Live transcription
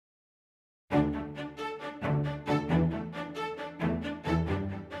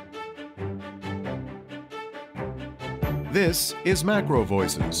This is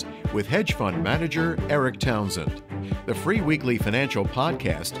MacroVoices with hedge fund manager Erik Townsend, the free weekly financial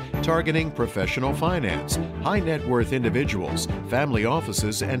podcast targeting professional finance, high net worth individuals, family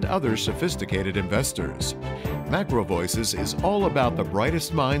offices, and other sophisticated investors. MacroVoices is all about the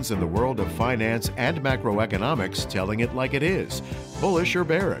brightest minds in the world of finance and macroeconomics telling it like it is, bullish or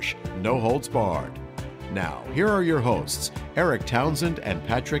bearish, no holds barred. Now, here are your hosts, Erik Townsend and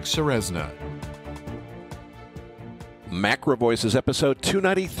Patrick Ceresna. MacroVoices episode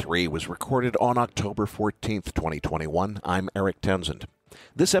 293 was recorded on October 14th, 2021. I'm Erik Townsend.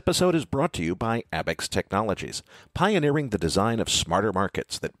 This episode is brought to you by Abax Technologies, pioneering the design of smarter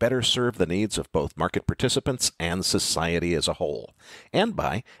markets that better serve the needs of both market participants and society as a whole. And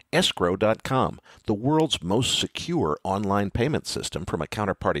by Escrow.com, the world's most secure online payment system from a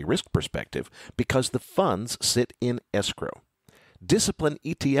counterparty risk perspective because the funds sit in escrow. Discipline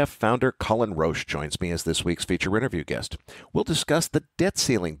ETF founder Cullen Roche joins me as this week's feature interview guest. We'll discuss the debt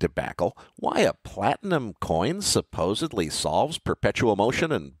ceiling debacle, why a platinum coin supposedly solves perpetual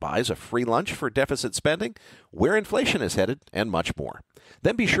motion and buys a free lunch for deficit spending, where inflation is headed, and much more.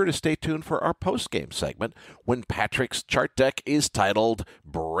 Then be sure to stay tuned for our Postgame segment when Patrick's chart deck is titled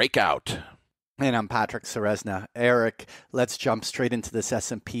Breakout. And I'm Patrick Ceresna. Erik, let's jump straight into this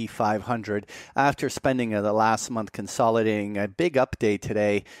S&P 500. After spending the last month consolidating, a big update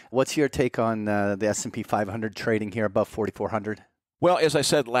today. What's your take on the S&P 500 trading here above 4,400? Well, as I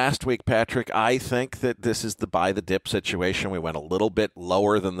said last week, Patrick, I think that this is the buy the dip situation. We went a little bit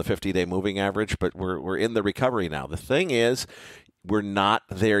lower than the 50-day moving average, but we're in the recovery now. The thing is, we're not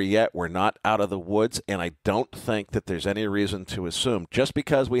there yet. We're not out of the woods, and I don't think that there's any reason to assume just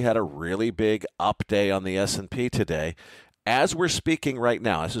because we had a really big up day on the S&P today. As we're speaking right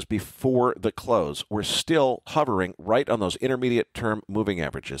now, this is before the close, we're still hovering right on those intermediate term moving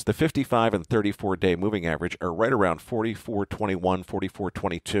averages. The 55 and 34-day moving average are right around 44.21,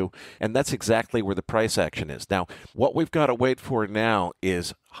 44.22, and that's exactly where the price action is. Now, what we've got to wait for now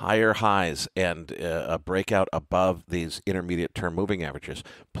is higher highs and a breakout above these intermediate term moving averages.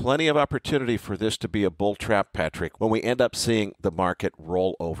 Plenty of opportunity for this to be a bull trap, Patrick, when we end up seeing the market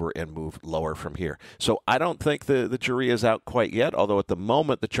roll over and move lower from here. So I don't think the jury is out quite yet, although at the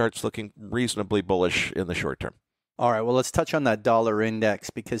moment the chart's looking reasonably bullish in the short term. All right, well, let's touch on that dollar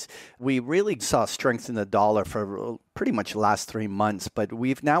index because we really saw strength in the dollar for pretty much the last 3 months, but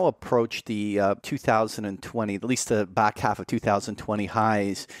we've now approached the 2020, at least the back half of 2020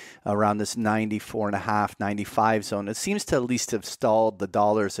 highs around this 94.5, 95 zone. It seems to at least have stalled the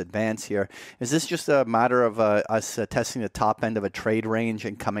dollar's advance here. Is this just a matter of us testing the top end of a trade range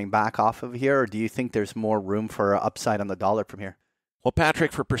and coming back off of here, or do you think there's more room for upside on the dollar from here? Well,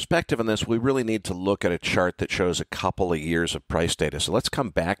 Patrick, for perspective on this, we really need to look at a chart that shows a couple of years of price data. So let's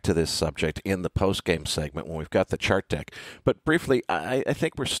come back to this subject in the post-game segment when we've got the chart deck. But briefly, I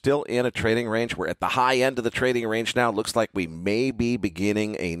think we're still in a trading range. We're at the high end of the trading range now. It looks like we may be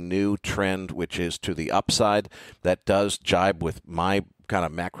beginning a new trend, which is to the upside. That does jibe with my kind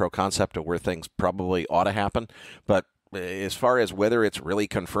of macro concept of where things probably ought to happen. But as far as whether it's really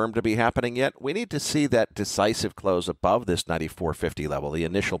confirmed to be happening yet, we need to see that decisive close above this 94.50 level, the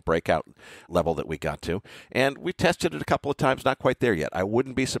initial breakout level that we got to. And we tested it a couple of times, not quite there yet. I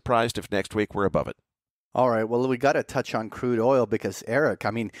wouldn't be surprised if next week we're above it. All right, well, we got to touch on crude oil because, Erik,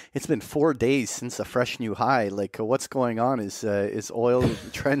 I mean, it's been 4 days since a fresh new high. Like, what's going on? Is oil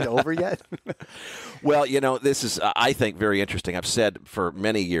trend over yet? Well, you know, this is, I think, very interesting. I've said for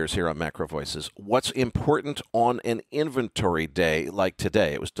many years here on MacroVoices, what's important on an inventory day like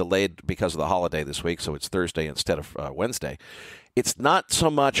today, it was delayed because of the holiday this week, so it's Thursday instead of Wednesday. It's not so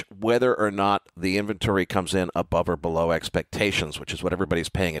much whether or not the inventory comes in above or below expectations, which is what everybody's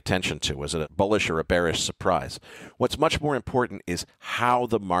paying attention to. Was it a bullish or a bearish surprise? What's much more important is how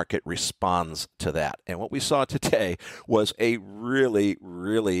the market responds to that. And what we saw today was a really,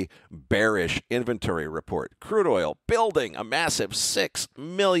 really bearish inventory report. Crude oil building a massive 6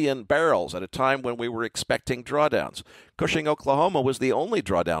 million barrels at a time when we were expecting drawdowns. Cushing, Oklahoma was the only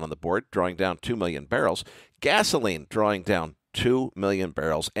drawdown on the board, drawing down 2 million barrels. Gasoline drawing down 2 million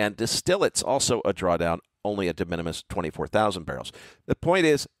barrels, and distillates also a drawdown, only a de minimis 24,000 barrels. The point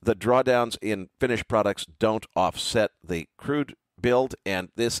is the drawdowns in finished products don't offset the crude build, and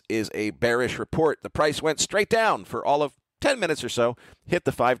this is a bearish report. The price went straight down for all of 10 minutes or so, hit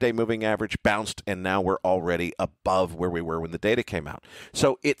the 5-day moving average, bounced, and now we're already above where we were when the data came out.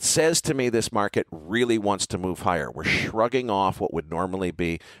 So it says to me this market really wants to move higher. We're shrugging off what would normally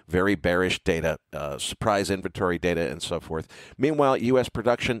be very bearish data, surprise inventory data, and so forth. Meanwhile, U.S.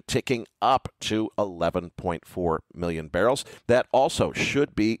 production ticking up to 11.4 million barrels. That also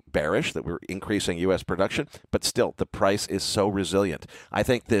should be bearish, that we're increasing U.S. production, but still, the price is so resilient. I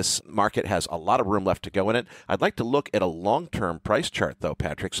think this market has a lot of room left to go in it. I'd like to look at a long-term price chart, though,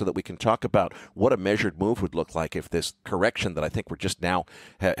 Patrick, so that we can talk about what a measured move would look like if this correction that I think we're just now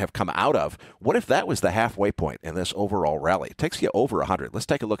have come out of, what if that was the halfway point in this overall rally? It takes you over 100. Let's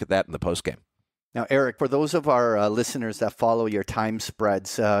take a look at that in the postgame. Now, Erik, for those of our listeners that follow your time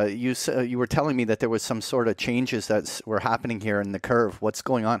spreads, you were telling me that there was some sort of changes that were happening here in the curve. What's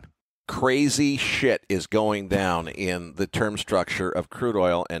going on? Crazy shit is going down in the term structure of crude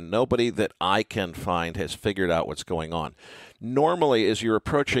oil, and nobody that I can find has figured out what's going on. Normally, as you're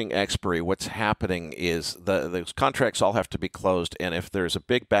approaching expiry, what's happening is those contracts all have to be closed, and if there's a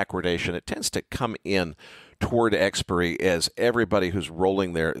big backwardation, it tends to come in toward expiry as everybody who's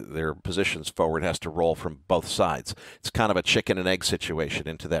rolling their positions forward has to roll from both sides. It's kind of a chicken and egg situation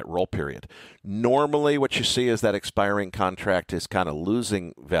into that roll period. Normally, what you see is that expiring contract is kind of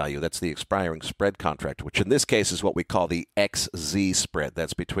losing value. That's the expiring spread contract, which in this case is what we call the XZ spread.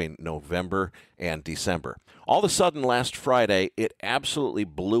 That's between November and December. All of a sudden, last Friday, it absolutely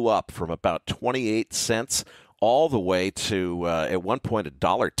blew up from about 28 cents all the way to, at one point,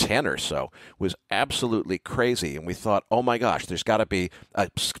 $1.10 or so. Was absolutely crazy. And we thought, oh my gosh, there's got to be a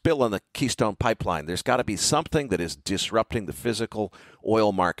spill in the Keystone Pipeline. There's got to be something that is disrupting the physical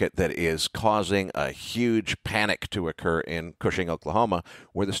oil market that is causing a huge panic to occur in Cushing, Oklahoma,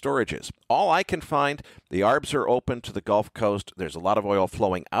 where the storage is. All I can find, the arbs are open to the Gulf Coast. There's a lot of oil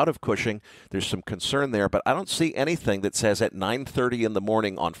flowing out of Cushing. There's some concern there, but I don't see anything that says at 9:30 in the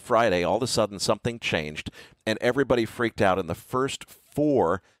morning on Friday, all of a sudden something changed, and everybody freaked out, and the first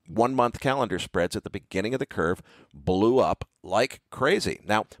 4 one-month calendar spreads at the beginning of the curve blew up like crazy.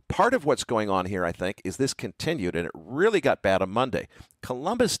 Now, part of what's going on here, I think, is this continued, and it really got bad on Monday.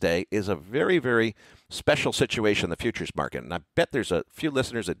 Columbus Day is a very, very special situation in the futures market, and I bet there's a few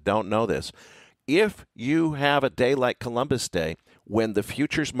listeners that don't know this. If you have a day like Columbus Day, when the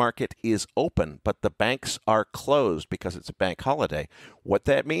futures market is open, but the banks are closed because it's a bank holiday, what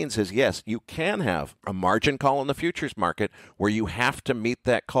that means is, yes, you can have a margin call in the futures market where you have to meet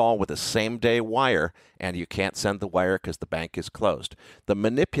that call with a same-day wire, and you can't send the wire because the bank is closed. The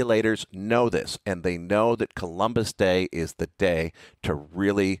manipulators know this, and they know that Columbus Day is the day to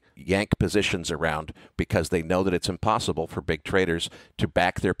really yank positions around because they know that it's impossible for big traders to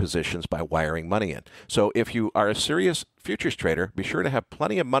back their positions by wiring money in. So if you are a serious futures trader, be sure to have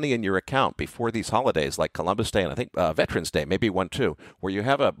plenty of money in your account before these holidays like Columbus Day and I think Veterans Day, maybe one too, where you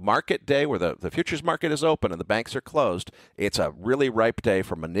have a market day where the futures market is open and the banks are closed. It's a really ripe day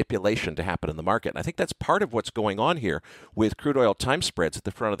for manipulation to happen in the market. And I think that's part of what's going on here with crude oil time spreads at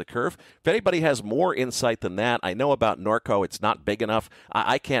the front of the curve. If anybody has more insight than that, I know about Norco. It's not big enough.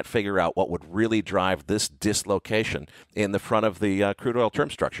 I can't figure out what would really drive this dislocation in the front of the crude oil term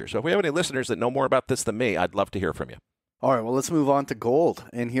structure. So if we have any listeners that know more about this than me, I'd love to hear from you. All right, well, let's move on to gold.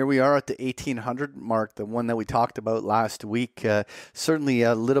 And here we are at the 1800 mark, the one that we talked about last week. Certainly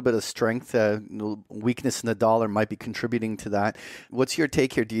a little bit of strength, weakness in the dollar might be contributing to that. What's your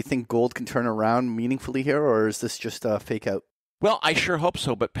take here? Do you think gold can turn around meaningfully here, or is this just a fake out? Well, I sure hope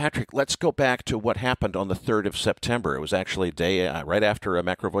so. But, Patrick, let's go back to what happened on the 3rd of September. It was actually a day right after a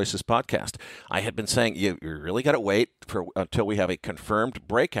MacroVoices podcast. I had been saying you really got to wait until we have a confirmed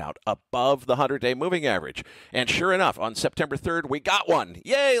breakout above the 100-day moving average. And sure enough, on September 3rd, we got one.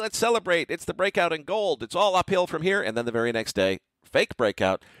 Yay, let's celebrate. It's the breakout in gold. It's all uphill from here. And then the very next day, fake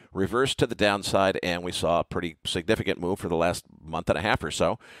breakout, reversed to the downside, and we saw a pretty significant move for the last month and a half or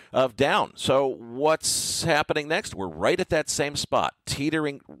so of down. So what's happening next? We're right at that same spot,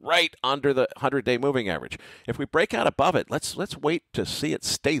 teetering right under the 100-day moving average. If we break out above it, let's wait to see it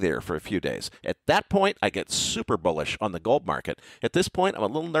stay there for a few days. At that point, I get super bullish on the gold market. At this point, I'm a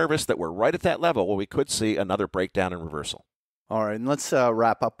little nervous that we're right at that level where we could see another breakdown and reversal. All right, and let's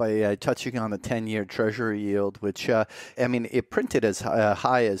wrap up by touching on the 10-year Treasury yield, which, it printed as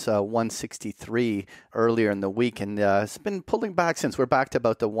high as 163 earlier in the week, and it's been pulling back since. We're back to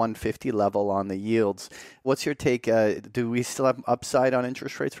about the 150 level on the yields. What's your take? Do we still have upside on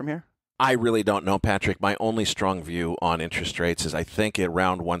interest rates from here? I really don't know, Patrick. My only strong view on interest rates is I think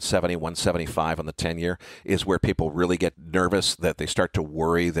around 170, 175 on the 10-year is where people really get nervous, that they start to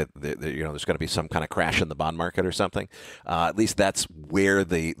worry that there's going to be some kind of crash in the bond market or something. At least that's where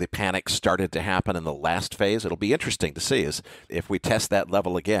the panic started to happen in the last phase. It'll be interesting to see is if we test that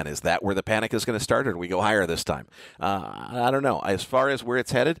level again. Is that where the panic is going to start, or do we go higher this time? I don't know. As far as where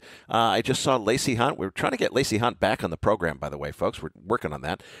it's headed, I just saw Lacey Hunt. We're trying to get Lacey Hunt back on the program, by the way, folks. We're working on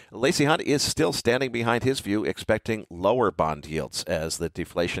that. Lacey Hunt is still standing behind his view, expecting lower bond yields as the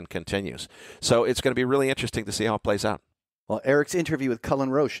deflation continues. So it's going to be really interesting to see how it plays out. Well, Erik's interview with Cullen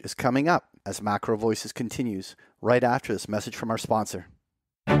Roche is coming up as Macro Voices continues right after this message from our sponsor.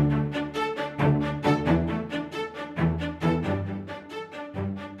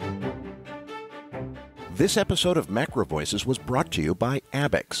 This episode of MacroVoices was brought to you by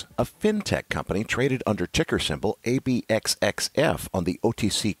Abex, a fintech company traded under ticker symbol ABXXF on the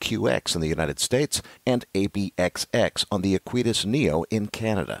OTCQX in the United States and ABXX on the Equitas Neo in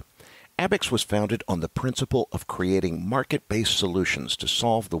Canada. Abex was founded on the principle of creating market-based solutions to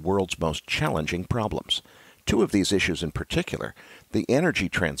solve the world's most challenging problems. Two of these issues in particular, the energy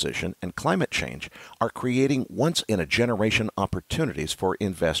transition and climate change, are creating once-in-a-generation opportunities for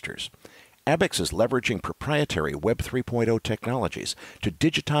investors. Abex is leveraging proprietary Web 3.0 technologies to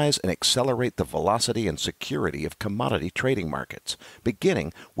digitize and accelerate the velocity and security of commodity trading markets,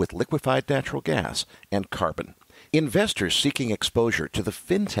 beginning with liquefied natural gas and carbon. Investors seeking exposure to the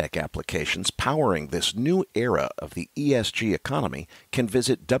fintech applications powering this new era of the ESG economy can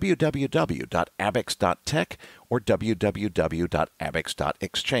visit www.abex.tech or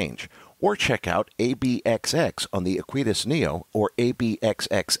www.abex.exchange, or check out ABXX on the Equitas Neo or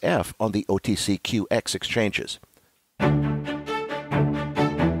ABXXF on the OTCQX exchanges.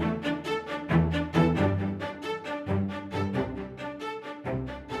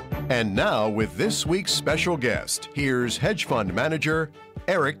 And now, with this week's special guest, here's hedge fund manager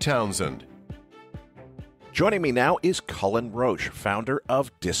Erik Townsend. Joining me now is Cullen Roche, founder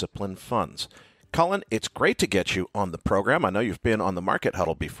of Discipline Funds. Cullen, it's great to get you on the program. I know you've been on the Market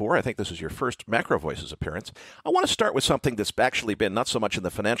Huddle before. I think this is your first Macro Voices appearance. I want to start with something that's actually been not so much in the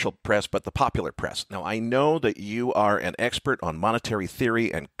financial press, but the popular press. Now, I know that you are an expert on monetary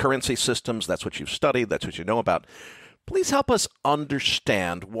theory and currency systems. That's what you've studied. That's what you know about. Please help us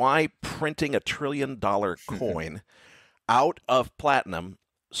understand why printing $1 trillion coin out of platinum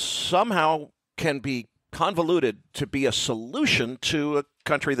somehow can be convoluted to be a solution to a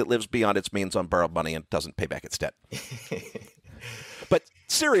country that lives beyond its means on borrowed money and doesn't pay back its debt. But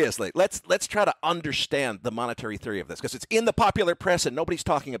seriously, let's try to understand the monetary theory of this, because it's in the popular press and nobody's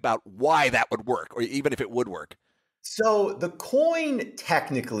talking about why that would work, or even if it would work. So the coin,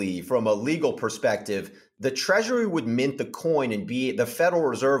 technically, from a legal perspective, the Treasury would mint the coin and the Federal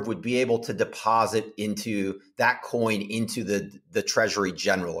Reserve would be able to deposit into that coin into the Treasury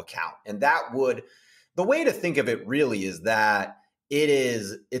general account. And the way to think of it really is that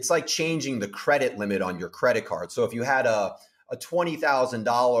it's like changing the credit limit on your credit card. So if you had a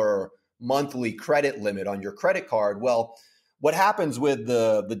 $20,000 monthly credit limit on your credit card, well, what happens with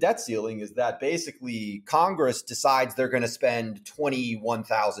the debt ceiling is that basically Congress decides they're going to spend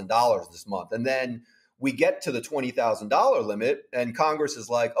 $21,000 this month. And then we get to the $20,000 limit and Congress is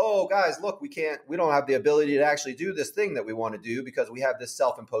like, oh, guys, look, we don't have the ability to actually do this thing that we want to do because we have this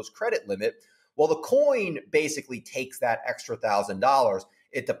self-imposed credit limit. Well, the coin basically takes that extra $1,000,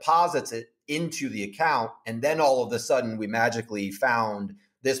 it deposits it into the account, and then all of a sudden we magically found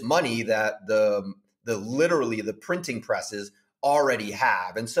this money that literally the printing presses already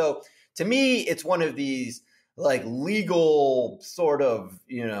have. And so to me, it's one of these like legal sort of,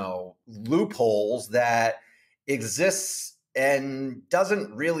 loopholes that exists and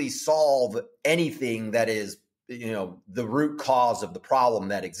doesn't really solve anything that is, the root cause of the problem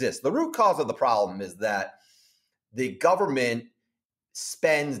that exists. The root cause of the problem is that the government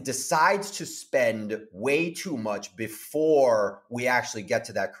decides to spend way too much before we actually get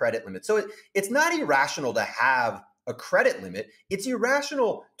to that credit limit. So it's not irrational to have a credit limit. It's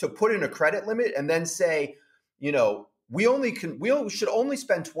irrational to put in a credit limit and then say, we should only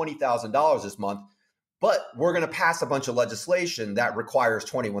spend $20,000 this month, but we're going to pass a bunch of legislation that requires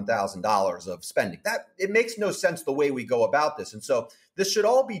 $21,000 of spending. That it makes no sense the way we go about this. And so this should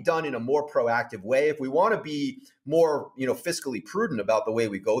all be done in a more proactive way. If we want to be more, fiscally prudent about the way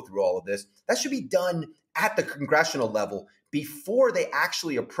we go through all of this, that should be done at the congressional level before they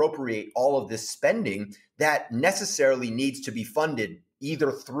actually appropriate all of this spending that necessarily needs to be funded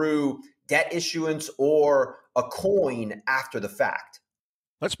either through debt issuance or a coin after the fact.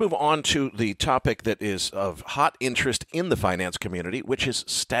 Let's move on to the topic that is of hot interest in the finance community, which is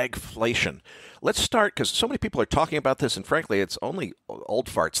stagflation. Let's start, because so many people are talking about this, and frankly, it's only old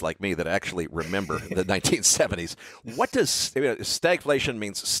farts like me that actually remember the 1970s. What does stagflation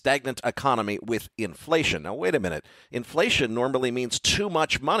means? Stagnant economy with inflation. Now, wait a minute. Inflation normally means too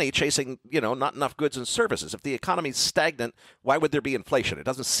much money chasing, not enough goods and services. If the economy's stagnant, why would there be inflation? It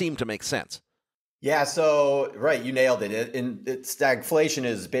doesn't seem to make sense. Yeah, so right, you nailed it. Stagflation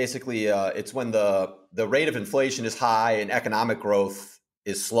is basically it's when the rate of inflation is high and economic growth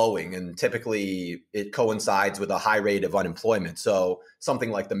is slowing, and typically it coincides with a high rate of unemployment. So something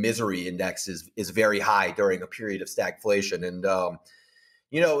like the misery index is very high during a period of stagflation. And the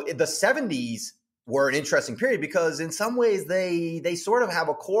 70s were an interesting period because in some ways they sort of have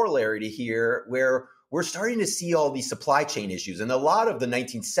a corollary to here where we're starting to see all these supply chain issues, and a lot of the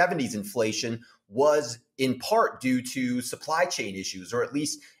 1970s inflation was in part due to supply chain issues, or at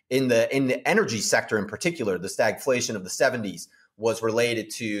least in the energy sector in particular. The stagflation of the 70s was related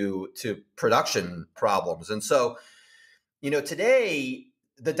to production problems. And so, today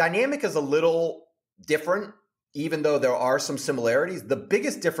the dynamic is a little different, even though there are some similarities. The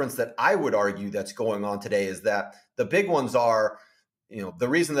biggest difference that I would argue that's going on today is that the big ones are, the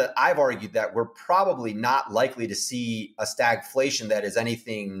reason that I've argued that we're probably not likely to see a stagflation that is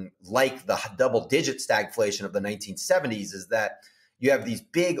anything like the double-digit stagflation of the 1970s is that you have these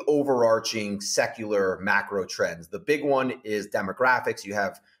big overarching secular macro trends. The big one is demographics. You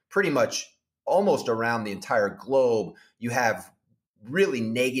have pretty much almost around the entire globe, you have really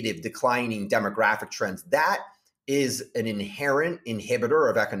negative declining demographic trends. That is an inherent inhibitor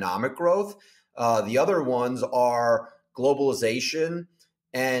of economic growth. The other ones are globalization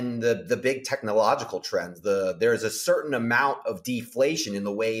and the big technological trends. There's a certain amount of deflation in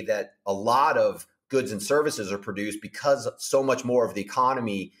the way that a lot of goods and services are produced because so much more of the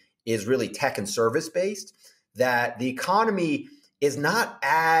economy is really tech and service based, that the economy is not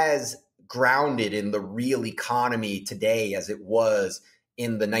as grounded in the real economy today as it was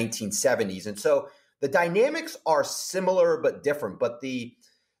in the 1970s. And so the dynamics are similar but different, but the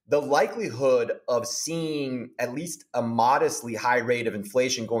likelihood of seeing at least a modestly high rate of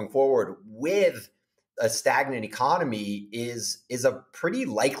inflation going forward with a stagnant economy is a pretty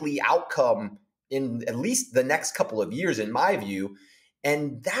likely outcome in at least the next couple of years, in my view.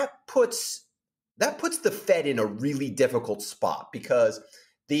 And that puts the Fed in a really difficult spot, because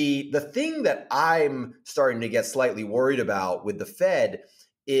the thing that I'm starting to get slightly worried about with the Fed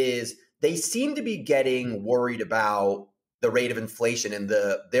is they seem to be getting worried about the rate of inflation and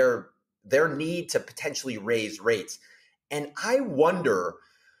their need to potentially raise rates. And I wonder,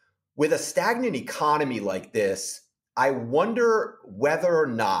 with a stagnant economy like this, I wonder whether or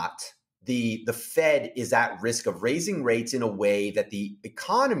not the Fed is at risk of raising rates in a way that the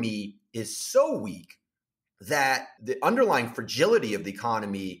economy is so weak that the underlying fragility of the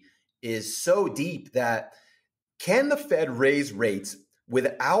economy is so deep that can the Fed raise rates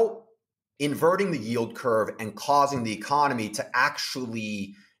without inverting the yield curve and causing the economy to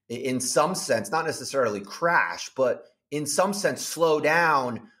actually, in some sense, not necessarily crash, but in some sense slow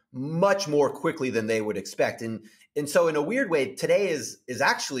down much more quickly than they would expect. And so in a weird way, today is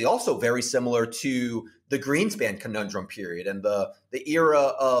actually also very similar to the Greenspan conundrum period and the era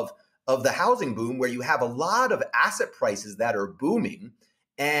of the housing boom, where you have a lot of asset prices that are booming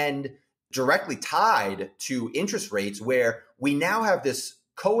and directly tied to interest rates, where we now have this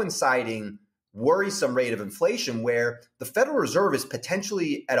coinciding worrisome rate of inflation where the Federal Reserve is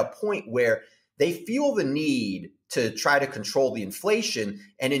potentially at a point where they feel the need to try to control the inflation.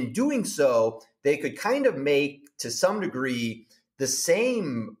 And in doing so, they could kind of make, to some degree, the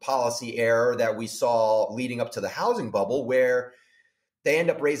same policy error that we saw leading up to the housing bubble, where they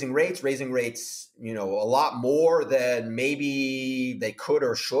end up raising rates, a lot more than maybe they could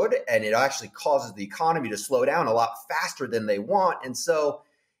or should. And it actually causes the economy to slow down a lot faster than they want. And so,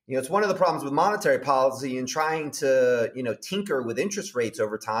 it's one of the problems with monetary policy and trying to, tinker with interest rates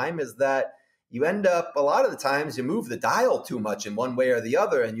over time is that you end up, a lot of the times, you move the dial too much in one way or the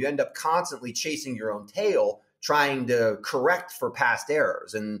other, and you end up constantly chasing your own tail, trying to correct for past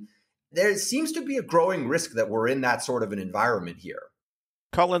errors. And there seems to be a growing risk that we're in that sort of an environment here.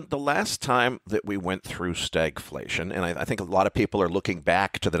 Cullen, the last time that we went through stagflation, and I think a lot of people are looking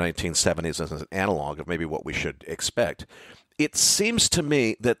back to the 1970s as an analog of maybe what we should expect, it seems to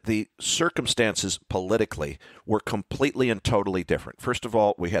me that the circumstances politically were completely and totally different. First of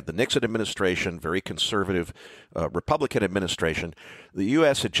all, we had the Nixon administration, very conservative Republican administration. The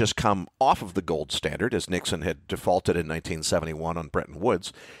U.S. had just come off of the gold standard, as Nixon had defaulted in 1971 on Bretton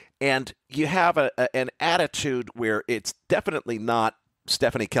Woods. And you have an attitude where it's definitely not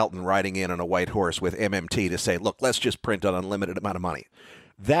Stephanie Kelton riding in on a white horse with MMT to say, look, let's just print an unlimited amount of money.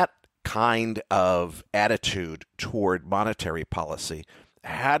 That kind of attitude toward monetary policy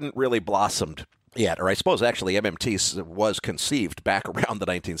hadn't really blossomed yet, or I suppose actually MMT was conceived back around the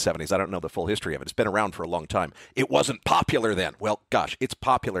 1970s. I don't know the full history of it. It's been around for a long time. It wasn't popular then. Well, gosh, it's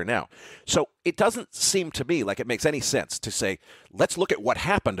popular now. So it doesn't seem to me like it makes any sense to say, let's look at what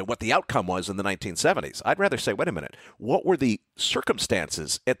happened and what the outcome was in the 1970s. I'd rather say, wait a minute, what were the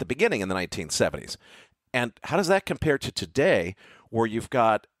circumstances at the beginning in the 1970s? And how does that compare to today, where you've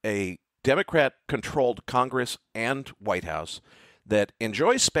got a Democrat-controlled Congress and White House that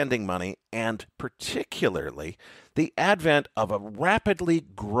enjoys spending money, and particularly the advent of a rapidly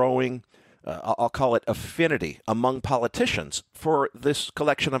growing, I'll call it affinity among politicians for this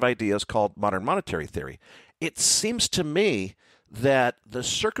collection of ideas called modern monetary theory? It seems to me that the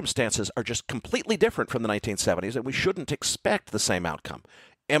circumstances are just completely different from the 1970s, and we shouldn't expect the same outcome.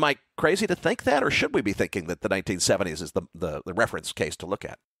 Am I crazy to think that, or should we be thinking that the 1970s is the reference case to look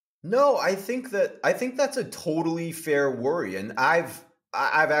at? No, I think that's a totally fair worry, and I've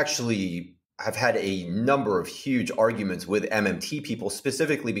had a number of huge arguments with MMT people,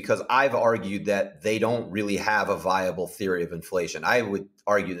 specifically because I've argued that they don't really have a viable theory of inflation. I would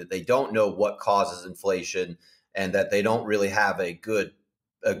argue that they don't know what causes inflation, and that they don't really have a good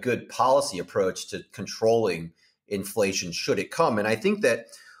policy approach to controlling inflation should it come. And I think that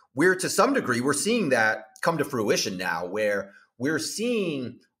to some degree, we're seeing that come to fruition now, where we're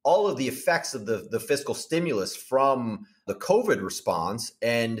seeing all of the effects of the fiscal stimulus from the COVID response.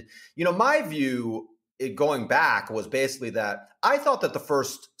 And, my view going back was basically that I thought that the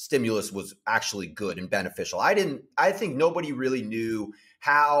first stimulus was actually good and beneficial. I think nobody really knew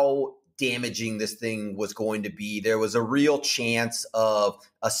how damaging this thing was going to be. There was a real chance of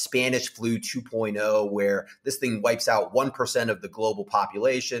a Spanish flu 2.0 where this thing wipes out 1% of the global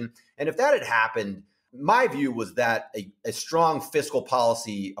population. And if that had happened, my view was that a strong fiscal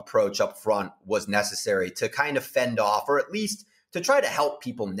policy approach up front was necessary to kind of fend off, or at least to try to help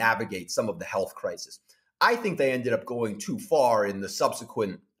people navigate some of the health crisis. I think they ended up going too far in the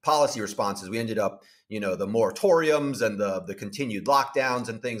subsequent policy responses. We ended up, the moratoriums and the continued lockdowns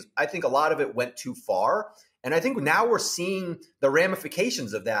and things. I think a lot of it went too far. And I think now we're seeing the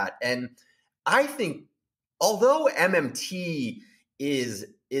ramifications of that. And I think although MMT is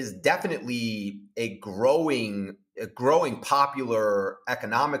definitely a growing popular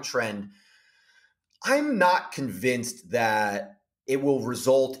economic trend, I'm not convinced that it will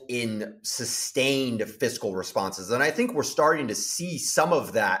result in sustained fiscal responses. And I think we're starting to see some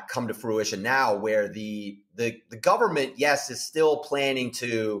of that come to fruition now, where the government, yes, is still planning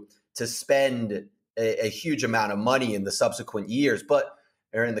to spend a huge amount of money in the subsequent years,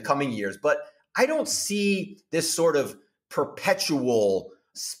 or in the coming years. But I don't see this sort of perpetual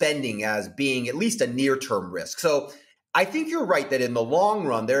spending as being at least a near-term risk. So I think you're right that in the long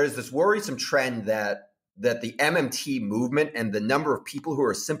run, there is this worrisome trend that the MMT movement and the number of people who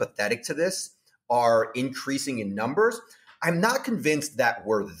are sympathetic to this are increasing in numbers. I'm not convinced that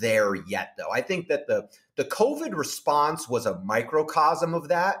we're there yet, though. I think that the COVID response was a microcosm of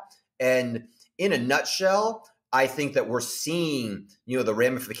that. And in a nutshell, I think that we're seeing, the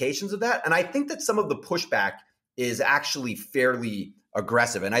ramifications of that. And I think that some of the pushback is actually fairly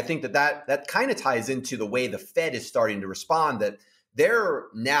aggressive. And I think that kind of ties into the way the Fed is starting to respond, that they're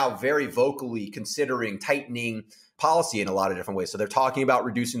now very vocally considering tightening policy in a lot of different ways. So they're talking about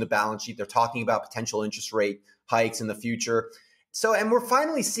reducing the balance sheet. They're talking about potential interest rate hikes in the future. And we're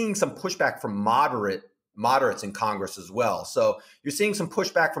finally seeing some pushback from moderates in Congress as well. So you're seeing some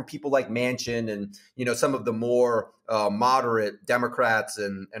pushback from people like Manchin and, some of the more moderate Democrats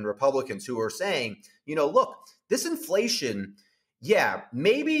and Republicans who are saying, look, this inflation, yeah,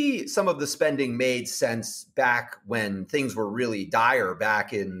 maybe some of the spending made sense back when things were really dire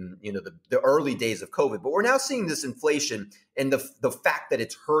back in, the early days of COVID. But we're now seeing this inflation and the fact that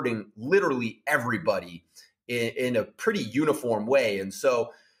it's hurting literally everybody in a pretty uniform way. And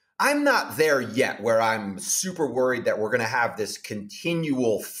so I'm not there yet where I'm super worried that we're going to have this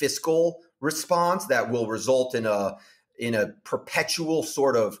continual fiscal response that will result in a perpetual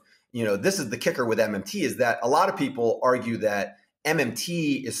sort of, this is the kicker with MMT, is that a lot of people argue that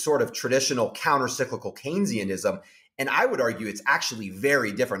MMT is sort of traditional counter-cyclical Keynesianism. And I would argue it's actually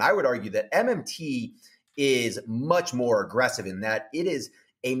very different. I would argue that MMT is much more aggressive in that it is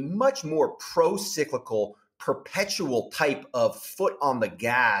a much more pro-cyclical, perpetual type of foot on the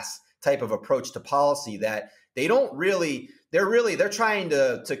gas type of approach to policy, that they're trying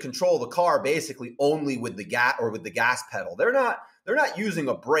to control the car basically only with the gas or with the gas pedal. They're not using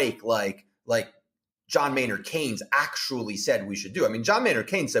a brake like John Maynard Keynes actually said we should do. I mean, John Maynard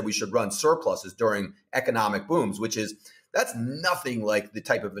Keynes said we should run surpluses during economic booms, that's nothing like the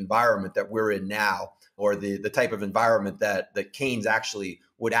type of environment that we're in now, or the type of environment that Keynes actually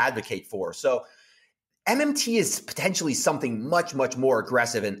would advocate for. So MMT is potentially something much, much more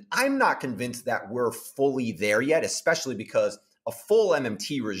aggressive. And I'm not convinced that we're fully there yet, especially because a full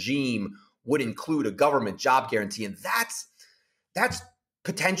MMT regime would include a government job guarantee. And that's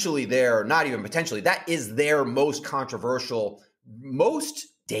potentially not even potentially, that is their most controversial, most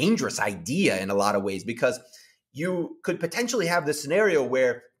dangerous idea in a lot of ways, because you could potentially have this scenario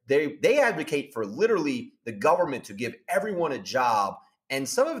where they advocate for literally the government to give everyone a job. And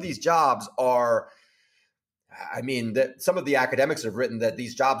some of these jobs are, I mean, that some of the academics have written that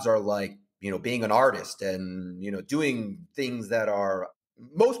these jobs are like, being an artist and, doing things that are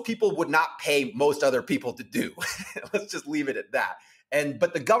most people would not pay most other people to do. Let's just leave it at that.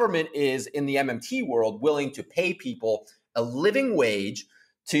 But the government is, in the MMT world, willing to pay people a living wage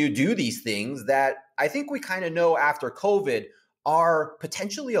to do these things that I think we kind of know after COVID are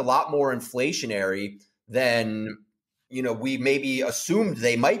potentially a lot more inflationary than, we maybe assumed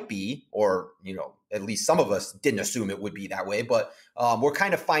they might be, or, at least some of us didn't assume it would be that way. But we're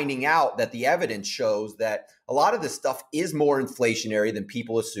kind of finding out that the evidence shows that a lot of this stuff is more inflationary than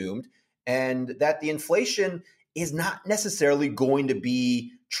people assumed, and that the inflation is not necessarily going to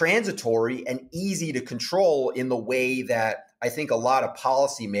be transitory and easy to control in the way that I think a lot of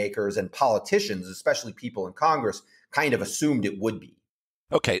policymakers and politicians, especially people in Congress, kind of assumed it would be.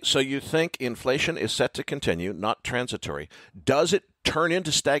 Okay, so you think inflation is set to continue, not transitory. Does it turn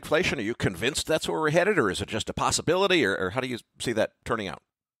into stagflation? Are you convinced that's where we're headed, or is it just a possibility, or how do you see that turning out?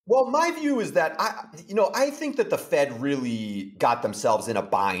 Well, my view is that I think that the Fed really got themselves in a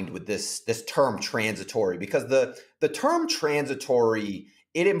bind with this term transitory, because the term transitory,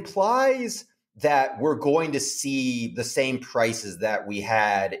 it implies that we're going to see the same prices that we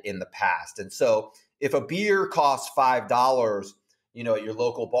had in the past. And so if a beer costs $5, at your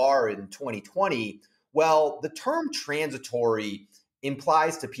local bar in 2020, well, the term transitory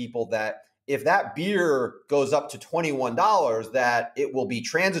implies to people that if that beer goes up to $21, that it will be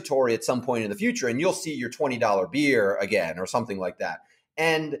transitory at some point in the future, and you'll see your $20 beer again or something like that.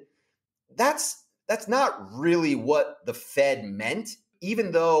 And that's not really what the Fed meant,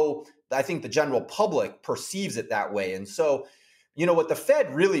 even though I think the general public perceives it that way. And so, what the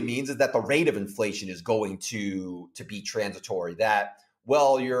Fed really means is that the rate of inflation is going to be transitory, that,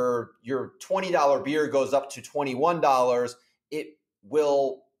 well, your $20 beer goes up to $21, it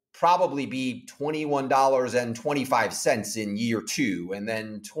will probably be $21.25 in year 2, and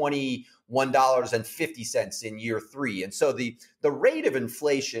then $21.50 in year 3. And so the rate of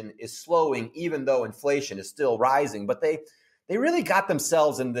inflation is slowing, even though inflation is still rising. But they really got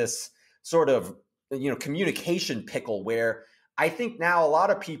themselves in this sort of communication pickle, where I think now a lot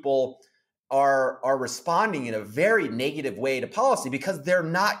of people are responding in a very negative way to policy because they're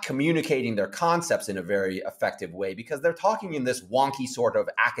not communicating their concepts in a very effective way, because they're talking in this wonky sort of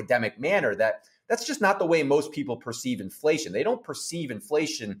academic manner that's just not the way most people perceive inflation. They don't perceive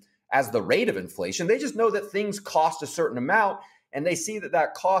inflation as the rate of inflation. They just know that things cost a certain amount, and they see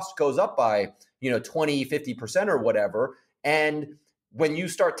that cost goes up by 20, 50% or whatever. And when you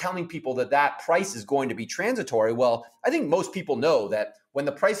start telling people that price is going to be transitory, well, I think most people know that when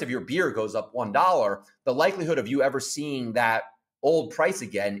the price of your beer goes up $1, the likelihood of you ever seeing that old price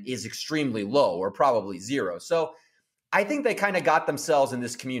again is extremely low, or probably zero. So I think they kind of got themselves in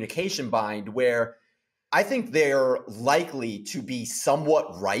this communication bind, where I think they're likely to be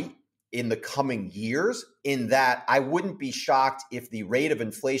somewhat right in the coming years, in that I wouldn't be shocked if the rate of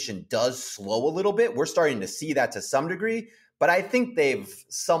inflation does slow a little bit. We're starting to see that to some degree, but I think they've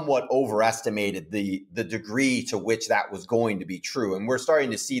somewhat overestimated the degree to which that was going to be true. And we're starting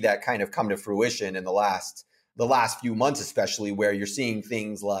to see that kind of come to fruition in the last few months, especially, where you're seeing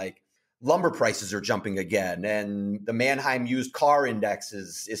things like lumber prices are jumping again, and the Manheim used car index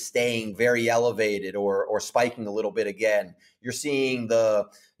is staying very elevated or spiking a little bit again. You're seeing the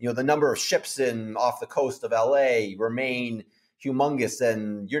number of ships off the coast of LA remain humongous,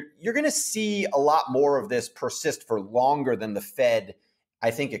 and you're going to see a lot more of this persist for longer than the Fed,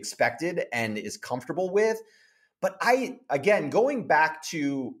 I think, expected and is comfortable with. But going back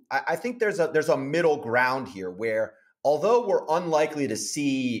to, I think there's a middle ground here, where although we're unlikely to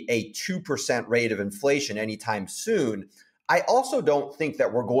see a 2% rate of inflation anytime soon, I also don't think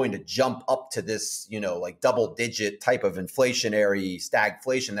that we're going to jump up to this, like double digit type of inflationary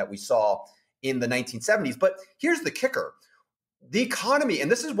stagflation that we saw in the 1970s. But here's the kicker. the economy, and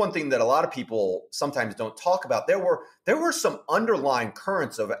this is one thing that a lot of people sometimes don't talk about, there were some underlying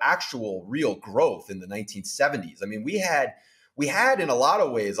currents of actual real growth in the 1970s. I mean, we had in a lot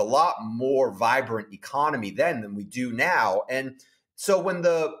of ways a lot more vibrant economy then than we do now. And so when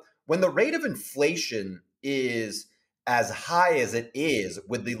the rate of inflation is as high as it is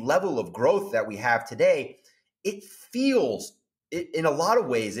with the level of growth that we have today, in a lot of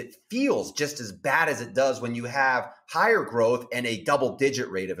ways, it feels just as bad as it does when you have higher growth and a double-digit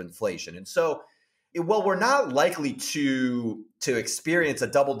rate of inflation. And so, while we're not likely to experience a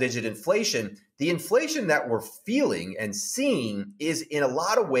double-digit inflation, the inflation that we're feeling and seeing is, in a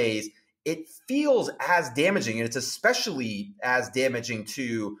lot of ways, it feels as damaging, and it's especially as damaging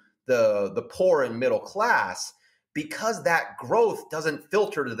to the poor and middle class, because that growth doesn't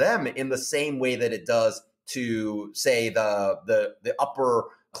filter to them in the same way that it does to, say, the upper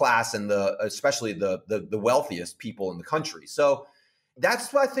class and especially the wealthiest people in the country. So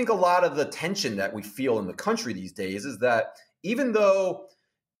that's what I think a lot of the tension that we feel in the country these days is that even though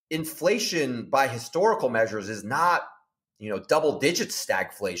inflation by historical measures is not, double-digit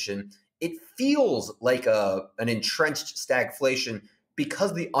stagflation, it feels like an entrenched stagflation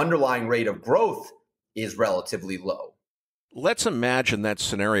because the underlying rate of growth is relatively low. Let's imagine that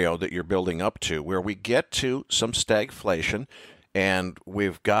scenario that you're building up to where we get to some stagflation and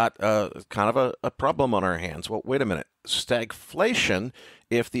we've got kind of a problem on our hands. Well, wait a minute. Stagflation,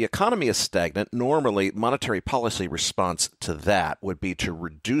 if the economy is stagnant, normally monetary policy response to that would be to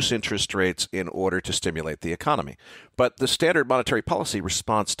reduce interest rates in order to stimulate the economy. But the standard monetary policy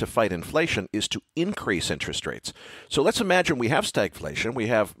response to fight inflation is to increase interest rates. So let's imagine we have stagflation, we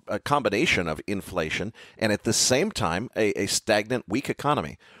have a combination of inflation, and at the same time, a stagnant, weak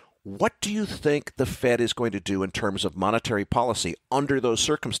economy. What do you think the Fed is going to do in terms of monetary policy under those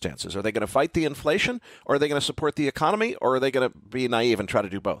circumstances? Are they going to fight the inflation, or are they going to support the economy, or are they going to be naive and try to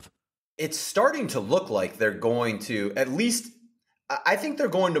do both? It's starting to look like they're going to, at least, I think they're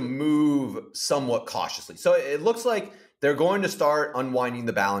going to move somewhat cautiously. So it looks like they're going to start unwinding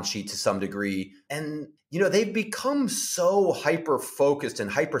the balance sheet to some degree. And, they've become so hyper-focused and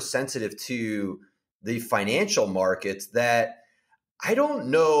hypersensitive to the financial markets that I don't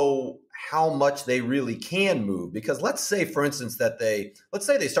know how much they really can move, because let's say, for instance, they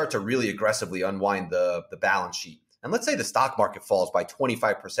start to really aggressively unwind the balance sheet. And let's say the stock market falls by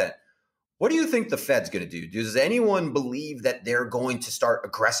 25%. What do you think the Fed's going to do? Does anyone believe that they're going to start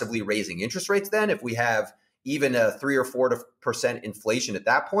aggressively raising interest rates then if we have even a 3 or 4% inflation at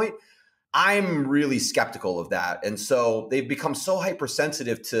that point? I'm really skeptical of that. And so they've become so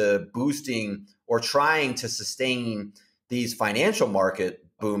hypersensitive to boosting or trying to sustain these financial market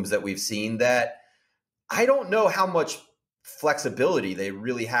booms that we've seen that I don't know how much flexibility they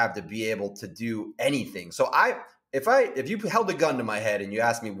really have to be able to do anything. So if you held a gun to my head and you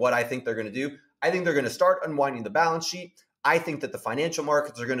asked me what I think they're going to do, I think they're going to start unwinding the balance sheet. I think that the financial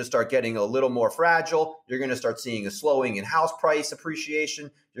markets are going to start getting a little more fragile. You're going to start seeing a slowing in house price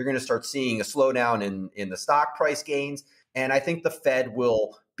appreciation. You're going to start seeing a slowdown in the stock price gains. And I think the Fed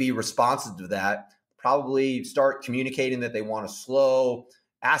will be responsive to that. Probably start communicating that they want to slow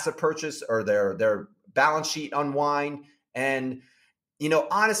asset purchase or their balance sheet unwind. And,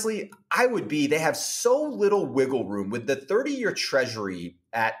 honestly, they have so little wiggle room with the 30-year treasury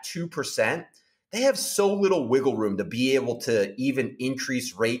at 2%. They have so little wiggle room to be able to even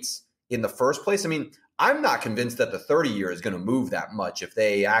increase rates in the first place. I mean, I'm not convinced that the 30-year is going to move that much if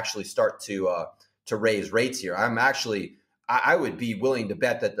they actually start to raise rates here. I would be willing to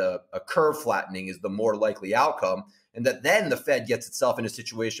bet that a curve flattening is the more likely outcome, and that then the Fed gets itself in a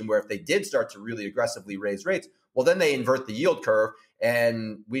situation where if they did start to really aggressively raise rates, well, then they invert the yield curve.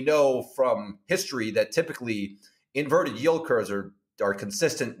 And we know from history that typically inverted yield curves are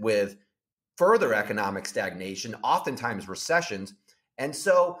consistent with further economic stagnation, oftentimes recessions. And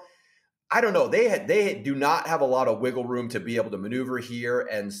so I don't know. They do not have a lot of wiggle room to be able to maneuver here.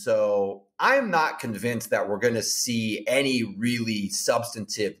 And so I'm not convinced that we're going to see any really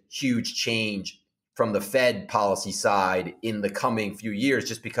substantive, huge change from the Fed policy side in the coming few years,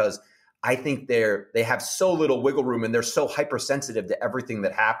 just because I think they have so little wiggle room and they're so hypersensitive to everything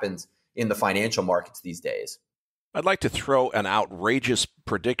that happens in the financial markets these days. I'd like to throw an outrageous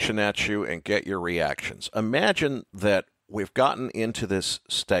prediction at you and get your reactions. Imagine that we've gotten into this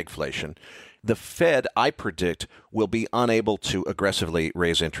stagflation. The Fed, I predict, will be unable to aggressively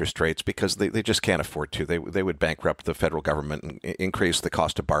raise interest rates because they just can't afford to. They would bankrupt the federal government and increase the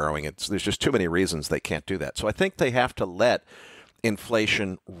cost of borrowing. There's just too many reasons they can't do that. So I think they have to let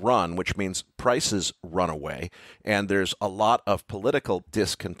inflation run, which means prices run away, and there's a lot of political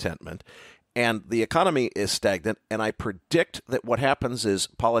discontentment. and the economy is stagnant, and I predict that what happens is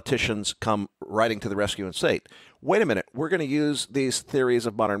politicians come riding to the rescue and say, wait a minute, we're going to use these theories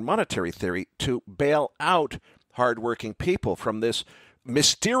of modern monetary theory to bail out hardworking people from this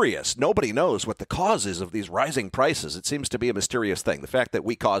mysterious, nobody knows what the cause is of these rising prices. It seems to be a mysterious thing. The fact that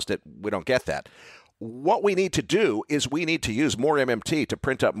we caused it, we don't get that. What we need to do is we need to use more MMT to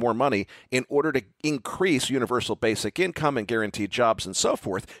print up more money in order to increase universal basic income and guaranteed jobs and so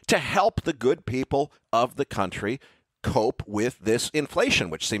forth to help the good people of the country cope with this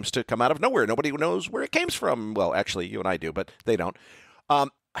inflation, which seems to come out of nowhere. Nobody knows where it came from. Well, actually, you and I do, but they don't.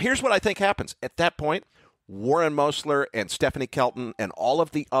 Here's what I think happens. At that point, Warren Mosler and Stephanie Kelton and all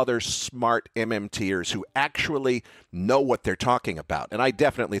of the other smart MMTers who actually know what they're talking about. And I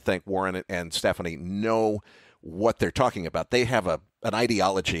definitely think Warren and Stephanie know what they're talking about. They have an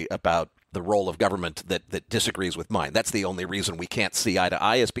ideology about the role of government that disagrees with mine. That's the only reason we can't see eye to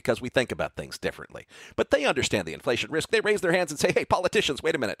eye is because we think about things differently. But they understand the inflation risk. They raise their hands and say, hey, politicians,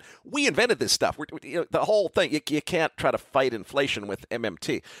 wait a minute. We invented this stuff. The whole thing, you can't try to fight inflation with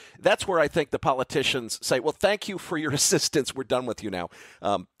MMT. That's where I think the politicians say, well, thank you for your assistance. We're done with you now.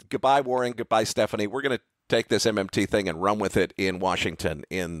 Goodbye, Warren. Goodbye, Stephanie. We're going to take this MMT thing and run with it in Washington,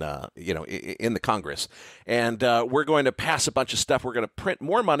 in the Congress. And we're going to pass a bunch of stuff. We're going to print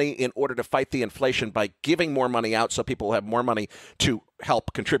more money in order to fight the inflation by giving more money out so people will have more money to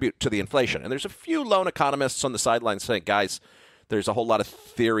help contribute to the inflation. And there's a few lone economists on the sidelines saying, guys, there's a whole lot of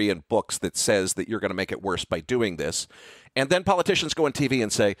theory and books that says that you're going to make it worse by doing this. And then politicians go on TV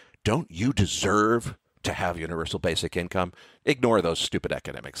and say, don't you deserve to have universal basic income? Ignore those stupid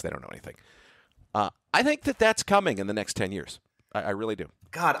academics. They don't know anything. I think that that's coming in the next 10 years. I really do.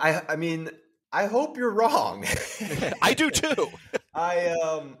 God, I mean, I hope you're wrong. I do too.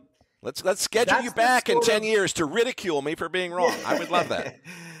 Let's schedule you back in 10 years to ridicule me for being wrong. I would love that.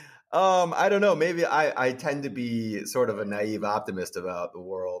 I don't know. Maybe I tend to be sort of a naive optimist about the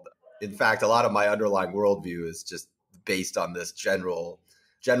world. In fact, a lot of my underlying worldview is just based on this general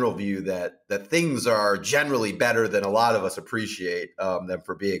view that things are generally better than a lot of us appreciate them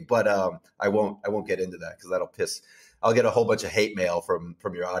for being. But I won't get into that because I'll get a whole bunch of hate mail from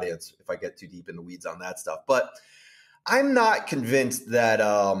your audience if I get too deep in the weeds on that stuff. But I'm not convinced that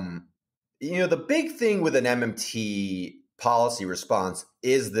the big thing with an MMT policy response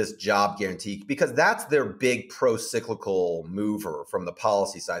is this job guarantee, because that's their big pro-cyclical mover from the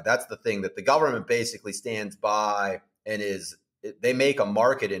policy side. That's the thing that the government basically stands by and they make a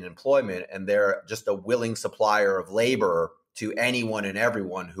market in employment, and they're just a willing supplier of labor to anyone and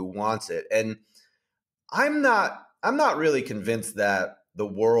everyone who wants it. And I'm not really convinced that the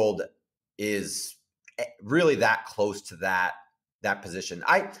world is really that close to that position.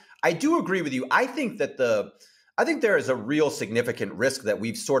 I do agree with you. I think there is a real significant risk that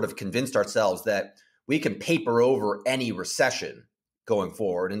we've sort of convinced ourselves that we can paper over any recession going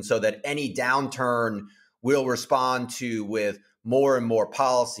forward, and so that any downturn we'll respond to with more and more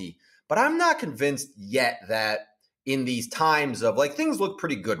policy. But I'm not convinced yet that in these times of things look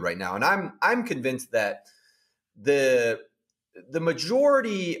pretty good right now. And I'm convinced that the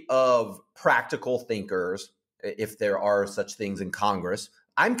majority of practical thinkers, if there are such things in Congress,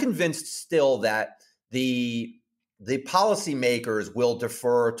 I'm convinced still that the policymakers will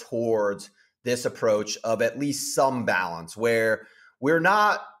defer towards this approach of at least some balance, where we're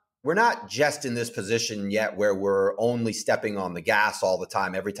not just in this position yet where we're only stepping on the gas all the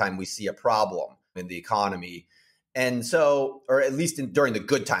time every time we see a problem in the economy. And so, or at least during the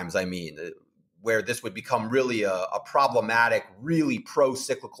good times, I mean, where this would become really a problematic, really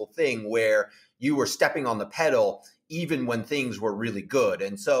pro-cyclical thing where you were stepping on the pedal even when things were really good.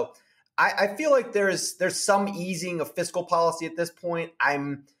 And so I feel like there's some easing of fiscal policy at this point.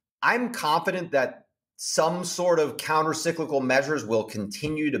 I'm confident that some sort of counter-cyclical measures will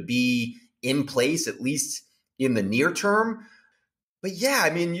continue to be in place, at least in the near term. But yeah,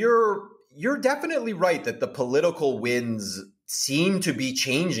 I mean, you're definitely right that the political winds seem to be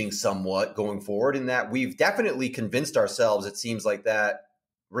changing somewhat going forward, in that we've definitely convinced ourselves, it seems like, that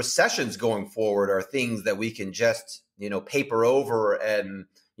recessions going forward are things that we can just, paper over and,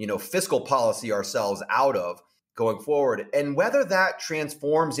 fiscal policy ourselves out of going forward. And whether that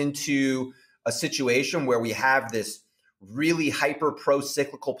transforms into a situation where we have this really hyper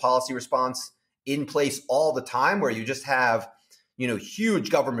pro-cyclical policy response in place all the time, where you just have,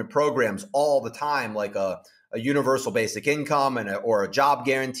 huge government programs all the time, like a universal basic income or a job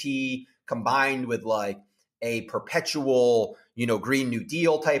guarantee combined with a perpetual, Green New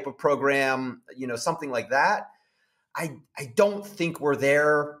Deal type of program, something like that. I don't think we're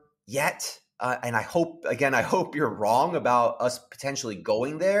there yet. And I hope you're wrong about us potentially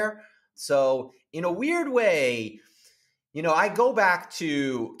going there. So in a weird way, I go back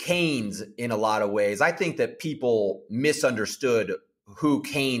to Keynes in a lot of ways. I think that people misunderstood who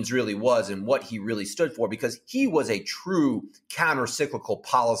Keynes really was and what he really stood for, because he was a true counter-cyclical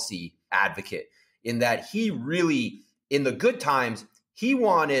policy advocate, in that he really, in the good times, he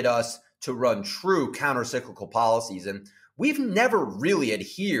wanted us to run true counter-cyclical policies. And we've never really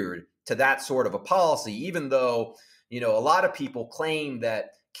adhered to that sort of a policy, even though, a lot of people claim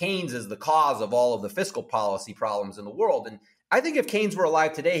that Keynes is the cause of all of the fiscal policy problems in the world. And I think if Keynes were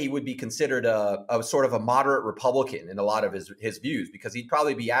alive today, he would be considered a sort of a moderate Republican in a lot of his views, because he'd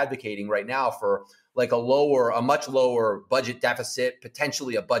probably be advocating right now for like a much lower budget deficit,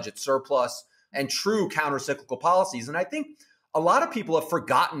 potentially a budget surplus, and true counter-cyclical policies. And I think a lot of people have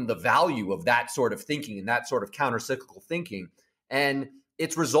forgotten the value of that sort of thinking and that sort of counter-cyclical thinking. And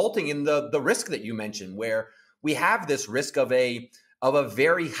it's resulting in the risk that you mentioned, where we have this risk of a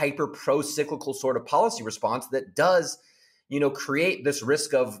very hyper pro-cyclical sort of policy response that does, create this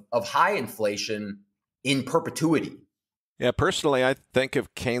risk of high inflation in perpetuity. Yeah, personally, I think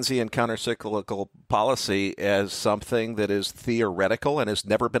of Keynesian countercyclical policy as something that is theoretical and has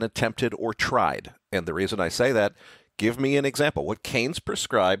never been attempted or tried. And the reason I say that, give me an example. What Keynes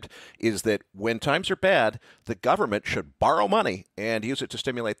prescribed is that when times are bad, the government should borrow money and use it to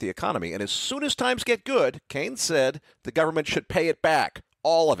stimulate the economy. And as soon as times get good, Keynes said the government should pay it back,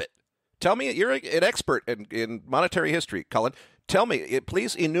 all of it. Tell me, you're an expert in monetary history, Cullen. Tell me,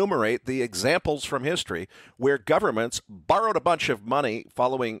 please enumerate the examples from history where governments borrowed a bunch of money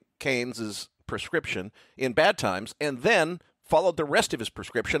following Keynes's prescription in bad times and then followed the rest of his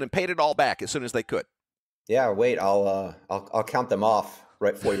prescription and paid it all back as soon as they could. Yeah, wait, I'll count them off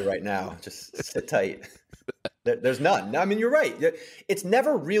right for you right now. Just sit tight. There's none. I mean, you're right. It's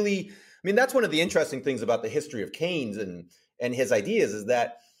never really. I mean, that's one of the interesting things about the history of Keynes and his ideas is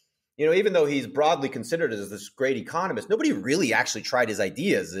that, even though he's broadly considered as this great economist, nobody really actually tried his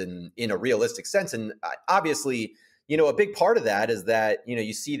ideas in a realistic sense. And obviously, a big part of that is that,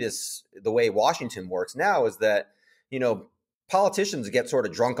 you see this, the way Washington works now is that, politicians get sort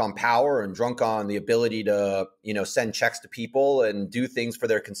of drunk on power and drunk on the ability to, send checks to people and do things for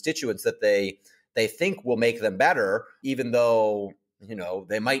their constituents that they think will make them better, even though,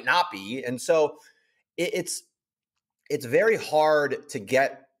 they might not be. And so it's very hard to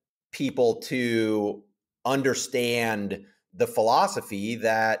get people to understand the philosophy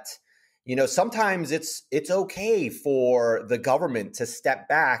that, sometimes it's okay for the government to step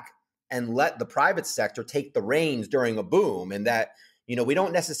back and let the private sector take the reins during a boom, and that, we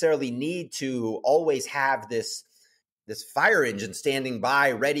don't necessarily need to always have this fire engine standing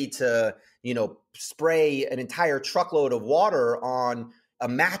by ready to, spray an entire truckload of water on a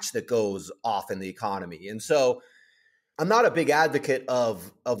match that goes off in the economy. And so I'm not a big advocate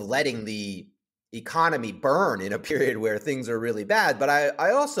of letting the economy burn in a period where things are really bad, but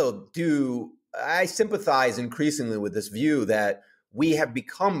I also I sympathize increasingly with this view that we have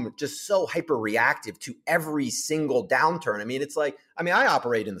become just so hyper reactive to every single downturn. I mean, I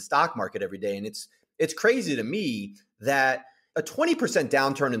operate in the stock market every day, and it's crazy to me that a 20%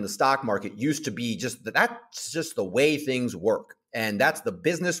 downturn in the stock market used to be that's just the way things work. And that's the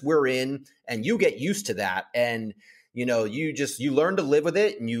business we're in, and you get used to that. And, you learn to live with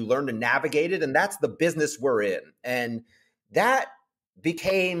it and you learn to navigate it. And that's the business we're in. And that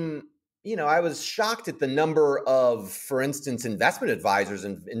became, I was shocked at the number of, for instance, investment advisors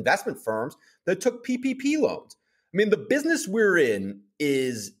and investment firms that took PPP loans. I mean, the business we're in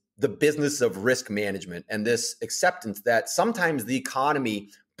is the business of risk management and this acceptance that sometimes the economy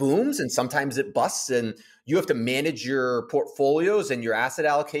booms and sometimes it busts, and you have to manage your portfolios and your asset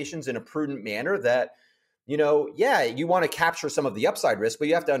allocations in a prudent manner that, you want to capture some of the upside risk, but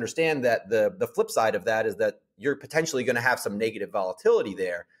you have to understand that the flip side of that is that you're potentially going to have some negative volatility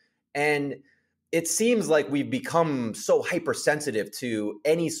there. And it seems like we've become so hypersensitive to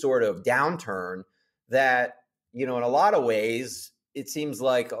any sort of downturn that, in a lot of ways, it seems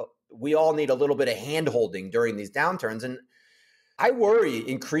like we all need a little bit of hand-holding during these downturns. And I worry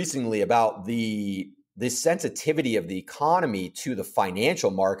increasingly about the sensitivity of the economy to the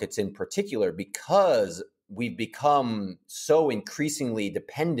financial markets in particular, because we've become so increasingly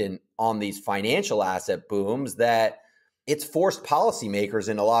dependent on these financial asset booms that it's forced policymakers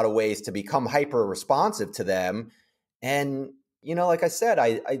in a lot of ways to become hyper responsive to them. And, like I said,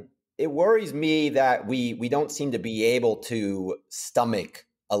 it worries me that we don't seem to be able to stomach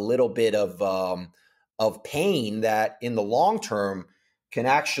a little bit of pain that in the long term can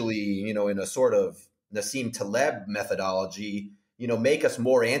actually, in a sort of Nassim Taleb methodology, make us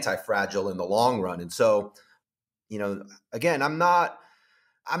more anti-fragile in the long run. And so, again, I'm not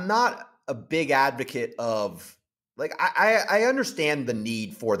I'm not a big advocate of, like, I understand the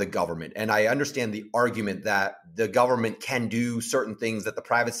need for the government, and I understand the argument that the government can do certain things that the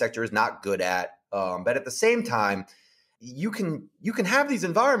private sector is not good at. But at the same time, you can have these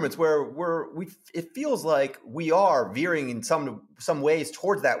environments where it feels like we are veering in some ways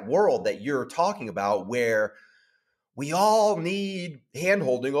towards that world that you're talking about, where we all need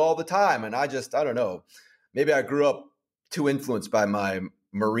handholding all the time. And I don't know, maybe I grew up too influenced by my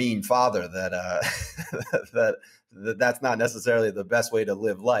Marine father that that's not necessarily the best way to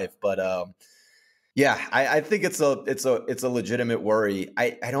live life. But yeah, I think it's a legitimate worry.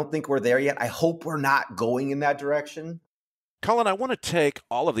 I don't think we're there yet. I hope we're not going in that direction. Cullen, I want to take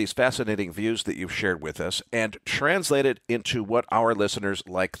all of these fascinating views that you've shared with us and translate it into what our listeners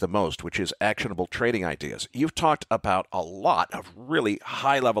like the most, which is actionable trading ideas. You've talked about a lot of really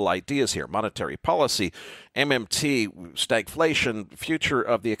high-level ideas here: monetary policy, MMT, stagflation, future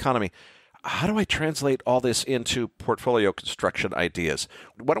of the economy. How do I translate all this into portfolio construction ideas?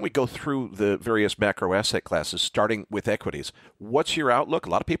 Why don't we go through the various macro asset classes, starting with equities? What's your outlook? A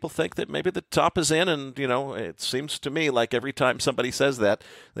lot of people think that maybe the top is in, and it seems to me like every time somebody says that,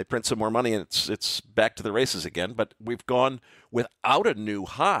 they print some more money and it's back to the races again. But we've gone without a new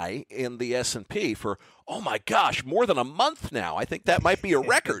high in the S&P for, oh my gosh, more than a month now. I think that might be a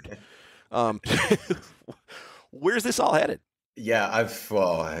record. Where's this all headed? Yeah,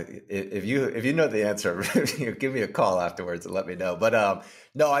 if you know the answer, give me a call afterwards and let me know. But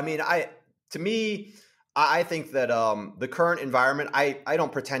no, I mean, to me, I think that the current environment, I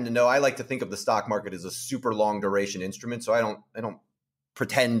don't pretend to know. I like to think of the stock market as a super long duration instrument, so I don't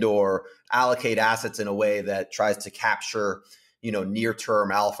pretend or allocate assets in a way that tries to capture near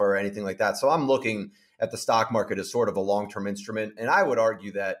term alpha or anything like that. So I'm looking at the stock market as sort of a long term instrument, and I would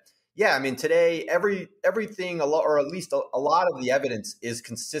argue that. Yeah, I mean, today, everything, or at least a lot of the evidence is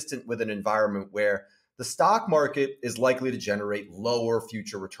consistent with an environment where the stock market is likely to generate lower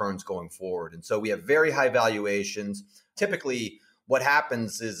future returns going forward. And so we have very high valuations. Typically, what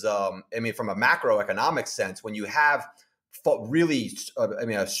happens is, from a macroeconomic sense, when you have really,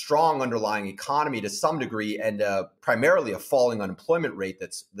 a strong underlying economy to some degree, and primarily a falling unemployment rate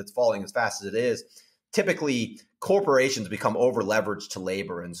that's falling as fast as it is, typically corporations become over leveraged to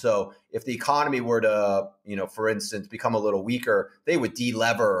labor. And so if the economy were to, for instance, become a little weaker, they would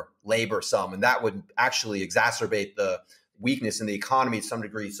de-lever labor some, and that would actually exacerbate the weakness in the economy to some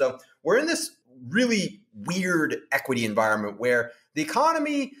degree. So we're in this really weird equity environment where the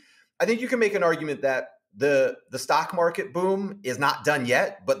economy, I think you can make an argument that the stock market boom is not done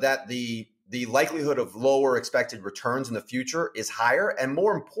yet, but that the likelihood of lower expected returns in the future is higher. And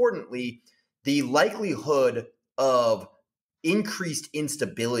more importantly, the likelihood of increased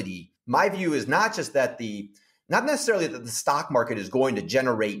instability, my view is not necessarily that the stock market is going to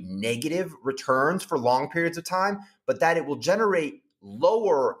generate negative returns for long periods of time, but that it will generate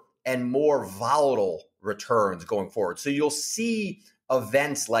lower and more volatile returns going forward. So you'll see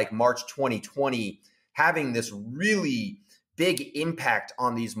events like March 2020 having this really big impact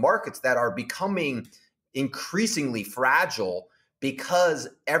on these markets that are becoming increasingly fragile, because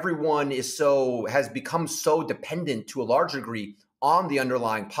everyone has become so dependent to a large degree on the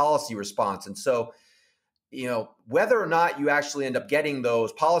underlying policy response. And so, whether or not you actually end up getting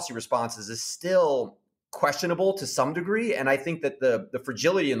those policy responses is still questionable to some degree. And I think that the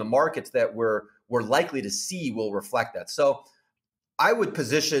fragility in the markets that we're likely to see will reflect that. So I would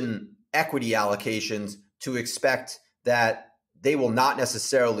position equity allocations to expect that they will not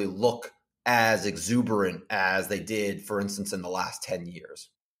necessarily look as exuberant as they did, for instance, in the last 10 years.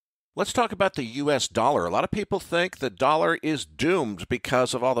 Let's talk about the U.S. dollar. A lot of people think the dollar is doomed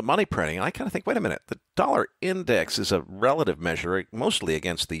because of all the money printing. And I kind of think, wait a minute, the dollar index is a relative measure, mostly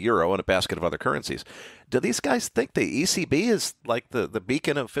against the euro and a basket of other currencies. Do these guys think the ECB is like the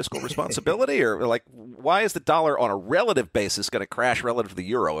beacon of fiscal responsibility? Or like, why is the dollar on a relative basis going to crash relative to the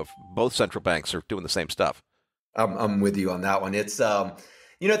euro if both central banks are doing the same stuff? I'm with you on that one. It's at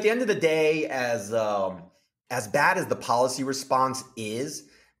the end of the day, as bad as the policy response is,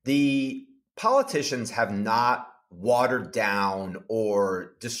 the politicians have not watered down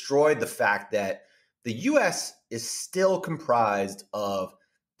or destroyed the fact that the U.S. is still comprised of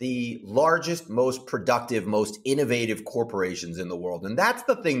the largest, most productive, most innovative corporations in the world. And that's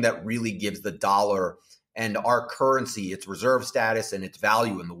the thing that really gives the dollar and our currency its reserve status and its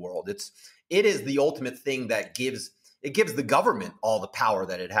value in the world. It is the ultimate thing that gives the government all the power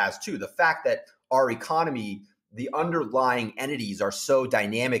that it has too. The fact that our economy, the underlying entities are so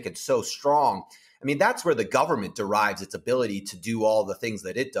dynamic and so strong. I mean, that's where the government derives its ability to do all the things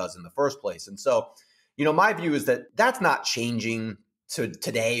that it does in the first place. And so, my view is that that's not changing to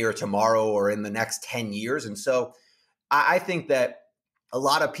today or tomorrow or in the next 10 years. And so I think that a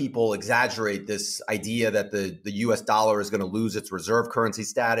lot of people exaggerate this idea that the US dollar is going to lose its reserve currency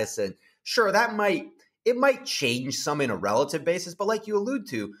status. And sure, it might change some in a relative basis, but like you allude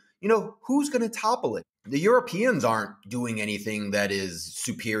to, who's going to topple it? The Europeans aren't doing anything that is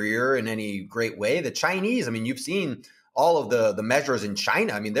superior in any great way. The Chinese, you've seen all of the measures in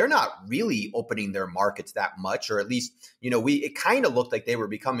China. They're not really opening their markets that much, or at least, it kind of looked like they were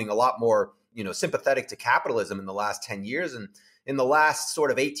becoming a lot more, sympathetic to capitalism in the last 10 years. And in the last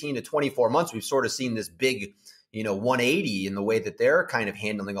sort of 18 to 24 months, we've sort of seen this big, 180 in the way that they're kind of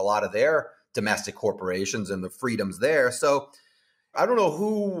handling a lot of their domestic corporations and the freedoms there. So I don't know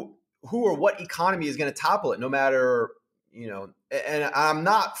who or what economy is going to topple it, no matter, and I'm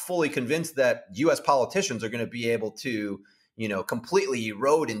not fully convinced that U.S. politicians are going to be able to, completely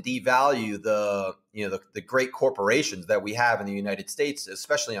erode and devalue the great corporations that we have in the United States,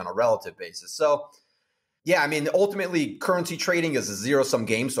 especially on a relative basis. So, yeah, ultimately currency trading is a zero-sum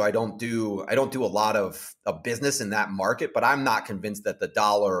game. So I don't do a lot of business in that market, but I'm not convinced that the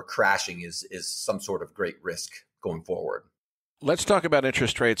dollar crashing is some sort of great risk going forward. Let's talk about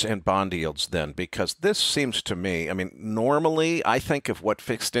interest rates and bond yields then, because this seems to me, normally I think of what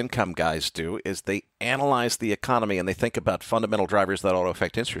fixed income guys do is they analyze the economy and they think about fundamental drivers that ought to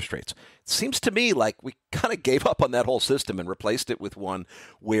affect interest rates. It seems to me like we kind of gave up on that whole system and replaced it with one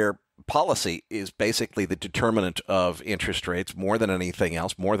where policy is basically the determinant of interest rates more than anything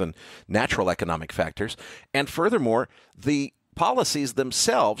else, more than natural economic factors. And furthermore, the policies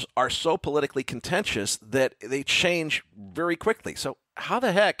themselves are so politically contentious that they change very quickly. So how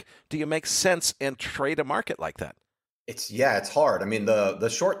the heck do you make sense and trade a market like that? It's hard. The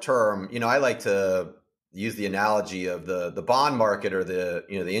short term, I like to use the analogy of the bond market or the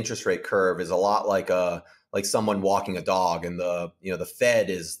interest rate curve is a lot like someone walking a dog, and the Fed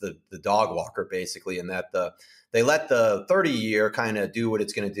is the dog walker basically, in that they let the 30-year kind of do what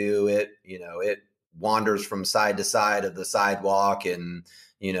it's going to do. It wanders from side to side of the sidewalk, and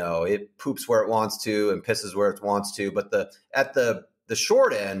it poops where it wants to and pisses where it wants to. But at the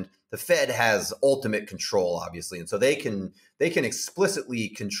short end, the Fed has ultimate control, obviously, and so they can explicitly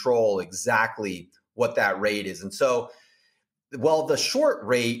control exactly what that rate is. And so, well, the short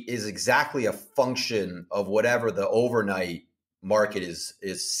rate is exactly a function of whatever the overnight market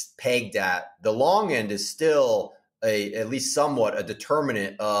is pegged at. The long end is still at least somewhat a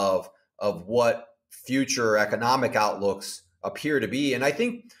determinant of what future economic outlooks appear to be. And I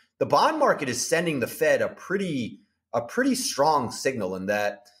think the bond market is sending the Fed a pretty strong signal in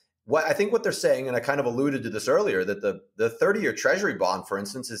that what they're saying, and I kind of alluded to this earlier, that the 30-year Treasury bond, for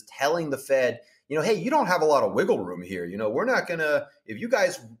instance, is telling the Fed, hey, you don't have a lot of wiggle room here. We're not going to, if you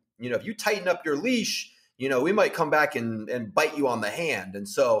guys, if you tighten up your leash, we might come back and bite you on the hand. And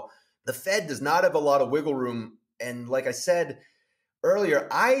so the Fed does not have a lot of wiggle room. And like I said earlier,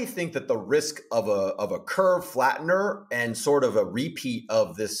 I think that the risk of a curve flattener and sort of a repeat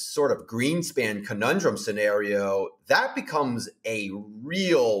of this sort of Greenspan conundrum scenario, that becomes a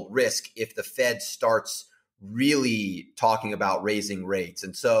real risk if the Fed starts really talking about raising rates.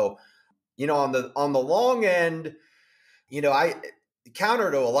 And so, on the long end, I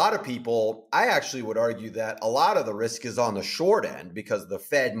counter to a lot of people, I actually would argue that a lot of the risk is on the short end, because the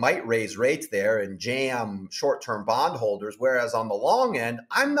Fed might raise rates there and jam short-term bondholders. Whereas on the long end,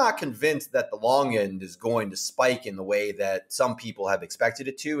 I'm not convinced that the long end is going to spike in the way that some people have expected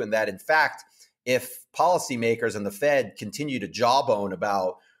it to. And that, in fact, if policymakers and the Fed continue to jawbone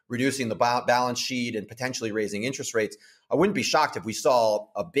about reducing the balance sheet and potentially raising interest rates, I wouldn't be shocked if we saw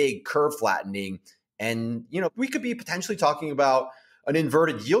a big curve flattening. And, we could be potentially talking about an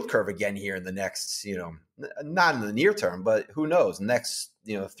inverted yield curve again here in the next, not in the near term, but who knows, next,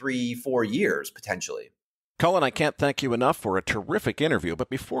 3-4 years potentially. Cullen, I can't thank you enough for a terrific interview. But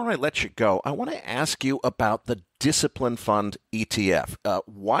before I let you go, I want to ask you about the Discipline Fund ETF.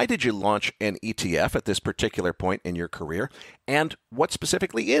 Why did you launch an ETF at this particular point in your career? And what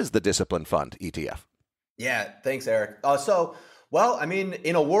specifically is the Discipline Fund ETF? Yeah, thanks, Erik. Well,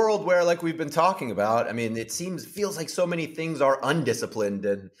 in a world where, like we've been talking about, it feels like so many things are undisciplined.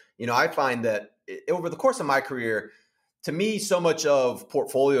 And, I find that over the course of my career, to me, so much of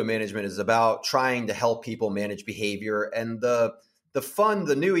portfolio management is about trying to help people manage behavior. And the fund,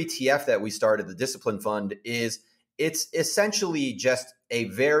 the new ETF that we started, the Discipline Fund, it's essentially just a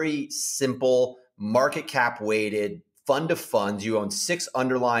very simple market cap weighted fund of funds. You own 6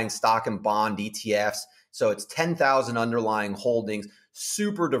 underlying stock and bond ETFs. So it's 10,000 underlying holdings,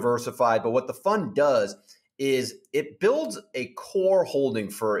 super diversified. But what the fund does is it builds a core holding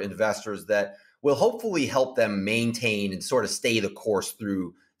for investors that will hopefully help them maintain and sort of stay the course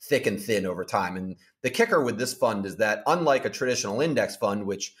through thick and thin over time. And the kicker with this fund is that unlike a traditional index fund,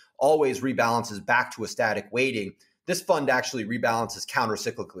 which always rebalances back to a static weighting, this fund actually rebalances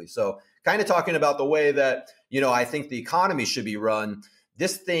countercyclically. So kind of talking about the way that, I think the economy should be run,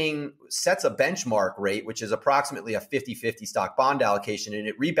 this thing sets a benchmark rate, which is approximately a 50-50 stock bond allocation, and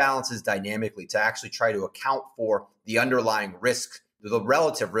it rebalances dynamically to actually try to account for the underlying risk, the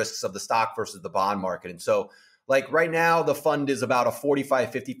relative risks of the stock versus the bond market. And so like right now, the fund is about a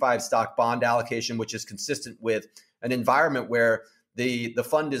 45-55 stock bond allocation, which is consistent with an environment where the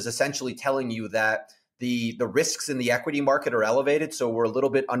fund is essentially telling you that the risks in the equity market are elevated. So we're a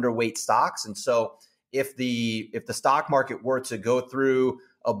little bit underweight stocks. And so if the stock market were to go through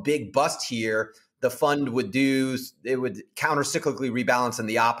a big bust here, the fund would counter-cyclically rebalance in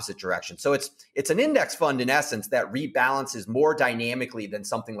the opposite direction. So it's an index fund in essence that rebalances more dynamically than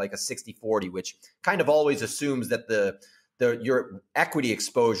something like a 60-40, which kind of always assumes that your equity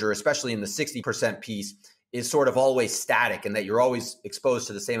exposure, especially in the 60% piece, is sort of always static and that you're always exposed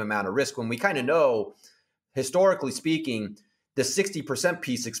to the same amount of risk. When we kind of know, historically speaking, the 60%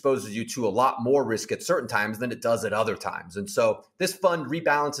 piece exposes you to a lot more risk at certain times than it does at other times. And so this fund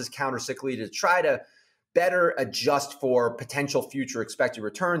rebalances countercyclically to try to better adjust for potential future expected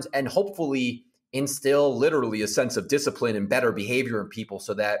returns and hopefully instill literally a sense of discipline and better behavior in people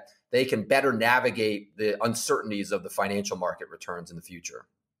so that they can better navigate the uncertainties of the financial market returns in the future.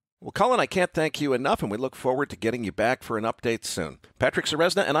 Well, Cullen, I can't thank you enough, and we look forward to getting you back for an update soon. Patrick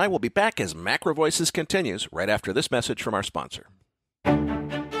Ceresna and I will be back as MacroVoices continues right after this message from our sponsor.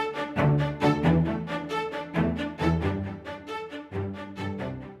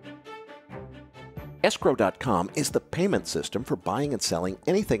 Escrow.com is the payment system for buying and selling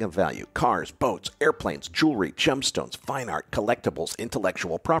anything of value: cars, boats, airplanes, jewelry, gemstones, fine art, collectibles,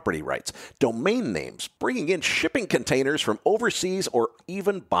 intellectual property rights, domain names, bringing in shipping containers from overseas, or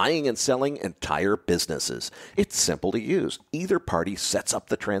even buying and selling entire businesses. It's simple to use. Either party sets up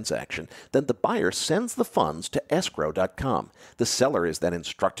the transaction, then the buyer sends the funds to Escrow.com. The seller is then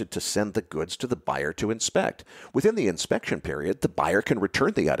instructed to send the goods to the buyer to inspect. Within the inspection period, the buyer can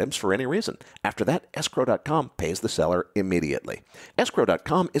return the items for any reason. After that, Escrow.com pays the seller immediately.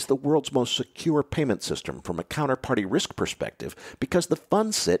 Escrow.com is the world's most secure payment system from a counterparty risk perspective because the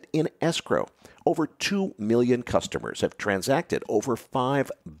funds sit in escrow. Over 2 million customers have transacted over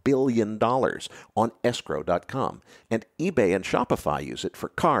 $5 billion on Escrow.com, and eBay and Shopify use it for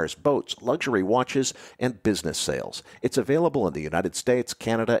cars, boats, luxury watches, and business sales. It's available in the United States,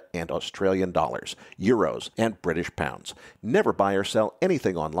 Canada, and Australian dollars, euros, and British pounds. Never buy or sell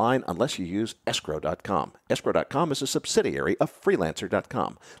anything online unless you use Escrow.com. Escrow.com is a subsidiary of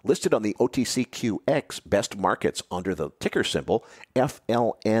Freelancer.com, listed on the OTCQX Best Markets under the ticker symbol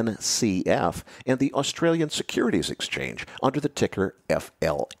FLNCF, and the Australian Securities Exchange under the ticker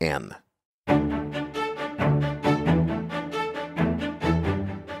FLN.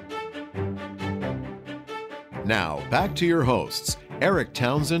 Now, back to your hosts, Erik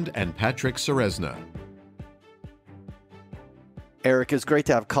Townsend and Patrick Ceresna. Erik, it's great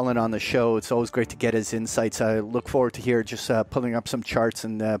to have Cullen on the show. It's always great to get his insights. I look forward to hear just pulling up some charts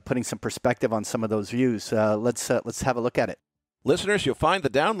and putting some perspective on some of those views. Let's have a look at it. Listeners, you'll find the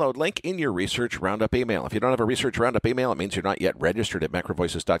download link in your Research Roundup email. If you don't have a Research Roundup email, it means you're not yet registered at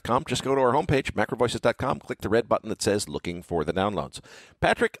MacroVoices.com. Just go to our homepage, MacroVoices.com, click the red button that says Looking for the Downloads.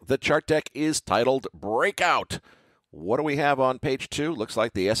 Patrick, the chart deck is titled Breakout. What do we have on page 2? Looks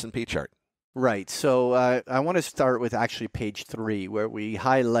like the S&P chart. Right. So I want to start with actually page 3, where we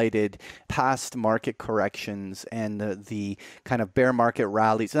highlighted past market corrections and the kind of bear market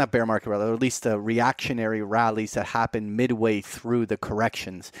rallies, not bear market rallies, or at least the reactionary rallies that happen midway through the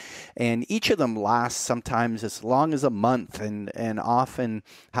corrections. And each of them lasts sometimes as long as a month and often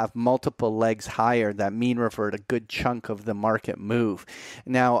have multiple legs higher that mean revert a good chunk of the market move.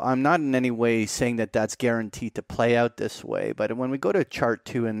 Now, I'm not in any way saying that that's guaranteed to play out this way, but when we go to chart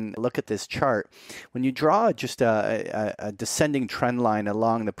 2 and look at this chart, when you draw just a descending trend line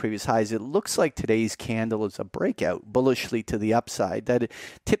along the previous highs, it looks like today's candle is a breakout bullishly to the upside. That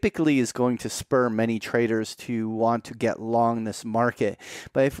typically is going to spur many traders to want to get long this market.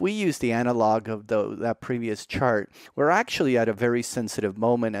 But if we use the analog of that previous chart, we're actually at a very sensitive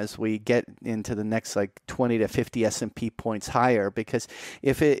moment as we get into the next like 20 to 50 S&P points higher, because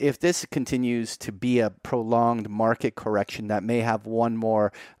if this continues to be a prolonged market correction that may have one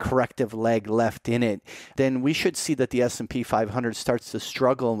more corrective leg leg left in it, then we should see that the S&P 500 starts to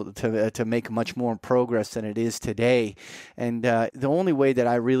struggle to make much more progress than it is today. And the only way that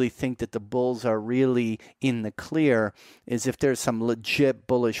I really think that the bulls are really in the clear is if there's some legit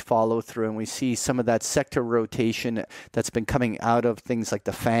bullish follow through and we see some of that sector rotation that's been coming out of things like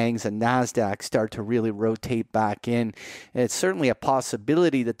the FANGs and NASDAQ start to really rotate back in. It's certainly a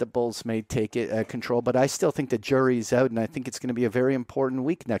possibility that the bulls may take control, but I still think the jury's out, and I think it's going to be a very important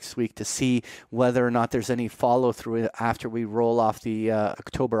week next week to see whether or not there's any follow through after we roll off the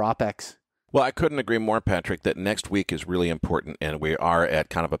October OPEX. Well, I couldn't agree more, Patrick, that next week is really important, and we are at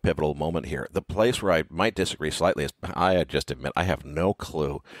kind of a pivotal moment here. The place where I might disagree slightly is I just admit I have no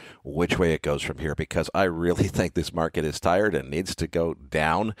clue which way it goes from here, because I really think this market is tired and needs to go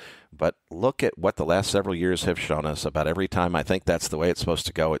down. But look at what the last several years have shown us. About every time I think that's the way it's supposed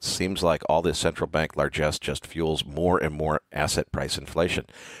to go, it seems like all this central bank largesse just fuels more and more asset price inflation.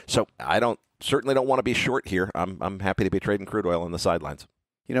 So I certainly don't want to be short here. I'm happy to be trading crude oil on the sidelines.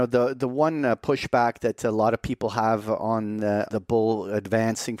 You know, the one pushback that a lot of people have on the bull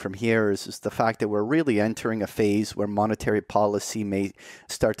advancing from here is the fact that we're really entering a phase where monetary policy may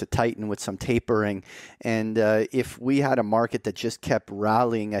start to tighten with some tapering. And if we had a market that just kept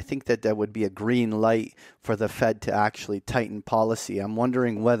rallying, I think that would be a green light for the Fed to actually tighten policy. I'm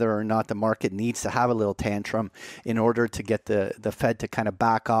wondering whether or not the market needs to have a little tantrum in order to get the Fed to kind of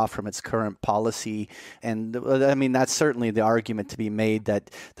back off from its current policy. And I mean, that's certainly the argument to be made that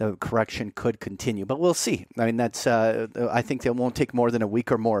the correction could continue, but we'll see. I mean, that's I think it won't take more than a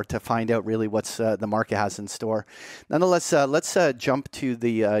week or more to find out really what's the market has in store. Nonetheless, let's jump to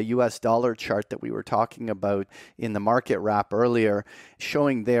the U.S. dollar chart that we were talking about in the market wrap earlier,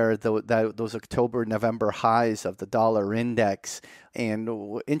 showing there those October, November highs of the dollar index.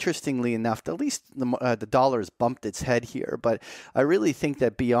 And interestingly enough, at least the dollar's bumped its head here. But I really think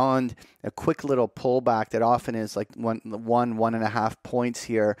that beyond a quick little pullback that often is like 1.5 points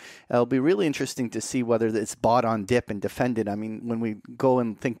here, it'll be really interesting to see whether it's bought on dip and defended. I mean, when we go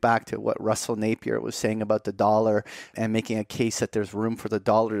and think back to what Russell Napier was saying about the dollar and making a case that there's room for the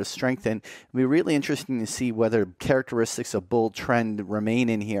dollar to strengthen, it'll be really interesting to see whether characteristics of bull trend remain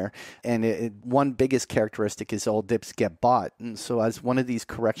in here. And one biggest characteristic is all dips get bought. And so as one of these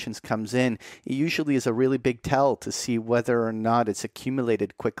corrections comes in, it usually is a really big tell to see whether or not it's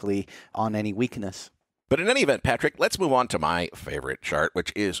accumulated quickly on any weakness. But in any event, Patrick, let's move on to my favorite chart,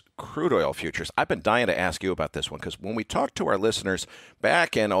 which is crude oil futures. I've been dying to ask you about this one because when we talked to our listeners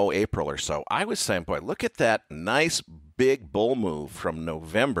back in April or so, I was saying, boy, look at that nice big bull move from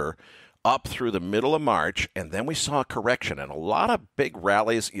November up through the middle of March, and then we saw a correction and a lot of big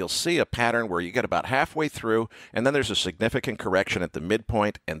rallies. You'll see a pattern where you get about halfway through, and then there's a significant correction at the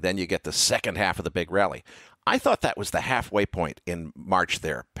midpoint, and then you get the second half of the big rally. I thought that was the halfway point in March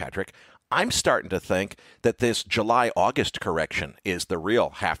there, Patrick. I'm starting to think that this July-August correction is the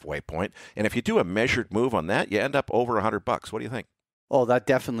real halfway point, and if you do a measured move on that, you end up over $100. What do you think? Oh, that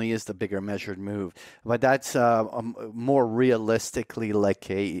definitely is the bigger measured move. But that's more realistically like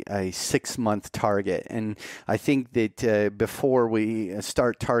a 6-month target. And I think that before we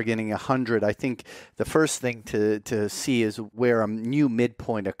start targeting 100, I think the first thing to see is where a new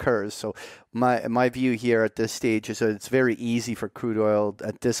midpoint occurs. So my view here at this stage is that it's very easy for crude oil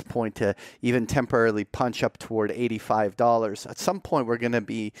at this point to even temporarily punch up toward $85. At some point, we're going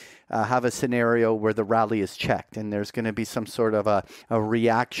to have a scenario where the rally is checked, and there's going to be some sort of a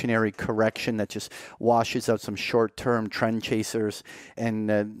reactionary correction that just washes out some short-term trend chasers,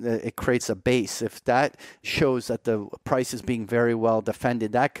 and it creates a base. If that shows that the price is being very well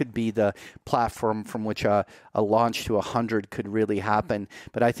defended, that could be the platform from which a launch to 100 could really happen.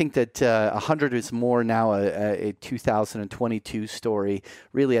 But I think that 100 is more now a 2022 story.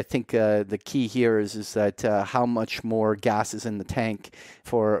 Really, I think the key here is that how much more gas is in the tank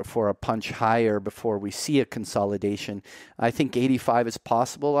for a punch higher before we see a consolidation. I think 85 is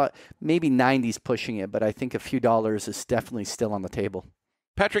possible. Maybe 90 is pushing it, but I think a few dollars is definitely still on the table.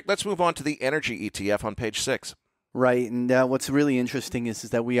 Patrick, let's move on to the energy ETF on page 6. Right, and what's really interesting is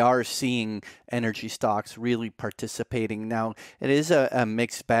that we are seeing energy stocks really participating. Now, it is a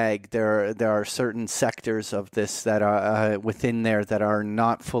mixed bag. There are certain sectors of this that are within there that are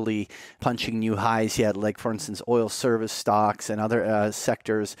not fully punching new highs yet, like, for instance, oil service stocks and other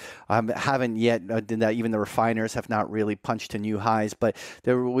sectors haven't yet, even the refiners have not really punched to new highs. But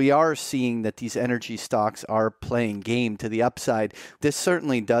we are seeing that these energy stocks are playing game to the upside. This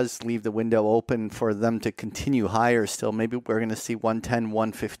certainly does leave the window open for them to continue high. higher still. Maybe we're going to see 110,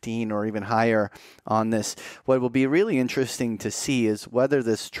 115 or even higher on this. What will be really interesting to see is whether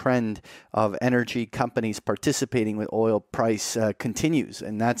this trend of energy companies participating with oil price continues.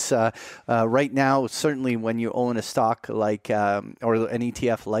 And that's right now, certainly when you own a stock like or an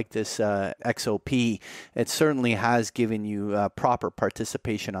ETF like this XOP, it certainly has given you proper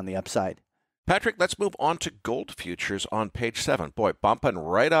participation on the upside. Patrick, let's move on to gold futures on page 7. Boy, bumping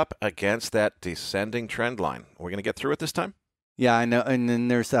right up against that descending trend line. We're going to get through it this time? Yeah, I know. And then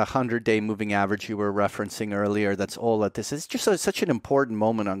there's that 100-day moving average you were referencing earlier. That's all at this. It's just such an important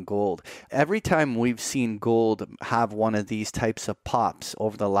moment on gold. Every time we've seen gold have one of these types of pops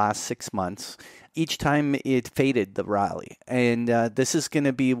over the last 6 months, each time it faded the rally. And this is going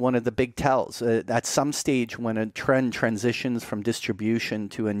to be one of the big tells. At some stage when a trend transitions from distribution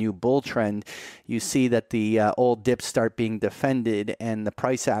to a new bull trend, you see that the old dips start being defended and the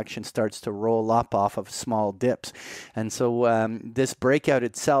price action starts to roll up off of small dips. And so this breakout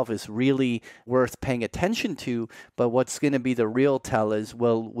itself is really worth paying attention to. But what's going to be the real tell is,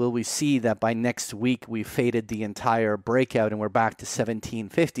 will we see that by next week we faded the entire breakout and we're back to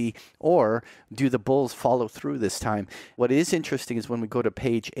 1750, or do the bulls follow through this time? What is interesting is when we go to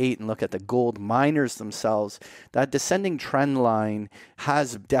page 8 and look at the gold miners themselves, that descending trend line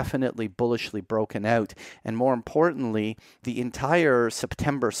has definitely bullishly broken out. And more importantly, the entire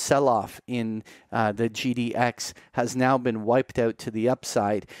September sell-off in the GDX has now been wiped out to the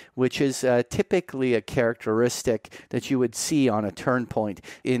upside, which is typically a characteristic that you would see on a turn point.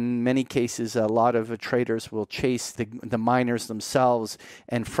 In many cases, a lot of traders will chase the miners themselves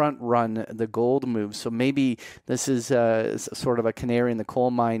and front run the gold move. So maybe this is sort of a canary in the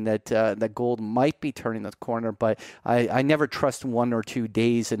coal mine that gold might be turning the corner, but I never trust 1 or 2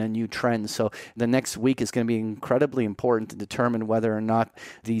 days in a new trend. So the next week is going to be incredibly important to determine whether or not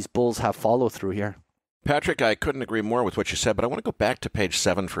these bulls have follow through here. Patrick, I couldn't agree more with what you said, but I want to go back to page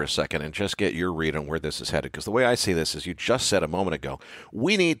 7 for a second and just get your read on where this is headed. Because the way I see this is, you just said a moment ago,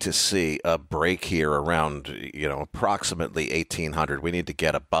 we need to see a break here around, approximately 1800. We need to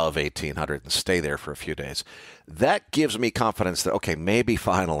get above 1800 and stay there for a few days. That gives me confidence that, okay, maybe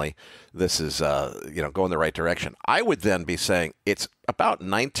finally this is, going the right direction. I would then be saying it's about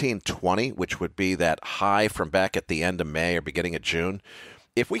 1920, which would be that high from back at the end of May or beginning of June.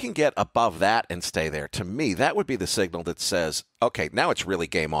 If we can get above that and stay there, to me, that would be the signal that says, okay, now it's really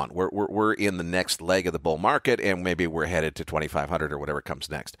game on. We're in the next leg of the bull market, and maybe we're headed to 2,500 or whatever comes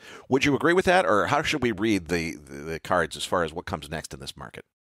next. Would you agree with that, or how should we read the cards as far as what comes next in this market?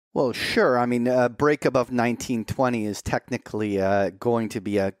 Well, sure. I mean, break above 1920 is technically going to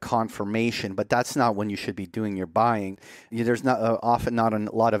be a confirmation, but that's not when you should be doing your buying. There's often not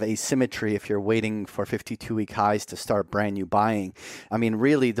a lot of asymmetry if you're waiting for 52-week highs to start brand new buying. I mean,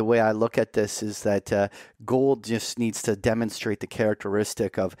 really, the way I look at this is that gold just needs to demonstrate the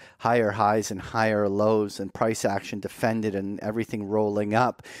characteristic of higher highs and higher lows and price action defended and everything rolling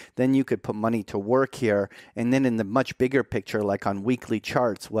up. Then you could put money to work here. And then in the much bigger picture, like on weekly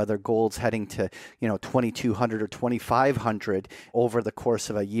charts, whether gold's heading to 2,200 or 2,500 over the course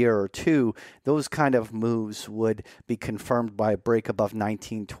of a year or two, those kind of moves would be confirmed by a break above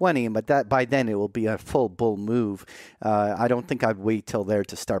 1920. But that by then it will be a full bull move. I don't think I'd wait till there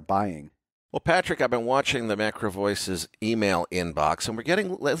to start buying. Well, Patrick, I've been watching the MacroVoices email inbox, and we're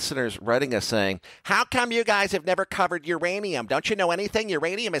getting listeners writing us saying, how come you guys have never covered uranium? Don't you know anything?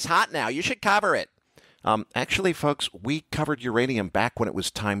 Uranium is hot now. You should cover it. Actually, folks, we covered uranium back when it was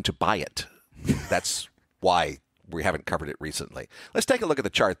time to buy it. That's why we haven't covered it recently. Let's take a look at the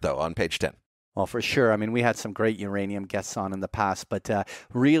chart, though, on page 10. Well, for sure. I mean, we had some great uranium guests on in the past, but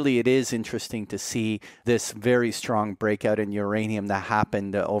really it is interesting to see this very strong breakout in uranium that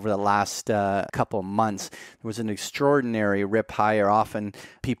happened over the last couple of months. There was an extraordinary rip higher. Often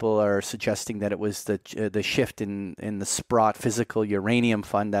people are suggesting that it was the shift in the Sprott physical uranium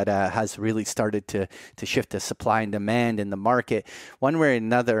fund that has really started to shift the supply and demand in the market. One way or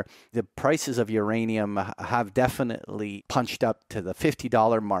another, the prices of uranium have definitely punched up to the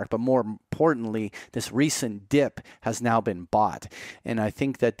 $50 mark, but more importantly, this recent dip has now been bought. And I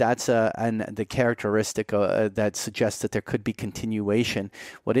think that that's the characteristic that suggests that there could be continuation.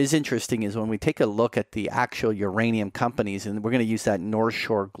 What is interesting is when we take a look at the actual uranium companies, and we're going to use that North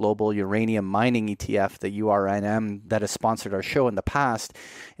Shore Global Uranium Mining ETF, the URNM, that has sponsored our show in the past,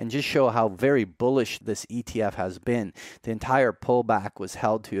 and just show how very bullish this ETF has been. The entire pullback was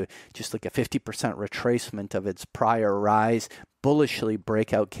held to just like a 50% retracement of its prior rise, bullishly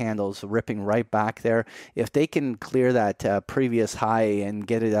breakout candles ripping right back there. If they can clear that previous high and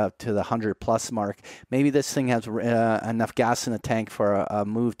get it up to the 100 plus mark, maybe this thing has enough gas in the tank for a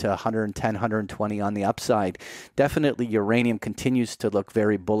move to 110, 120 on the upside. Definitely uranium continues to look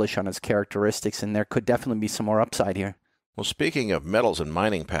very bullish on its characteristics, and there could definitely be some more upside here. Well, speaking of metals and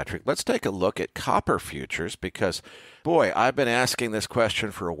mining, Patrick, let's take a look at copper futures because, boy, I've been asking this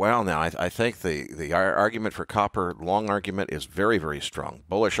question for a while now. I think the argument for copper, long argument, is very, very strong.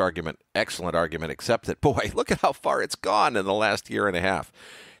 Bullish argument, excellent argument, except that, boy, look at how far it's gone in the last year and a half.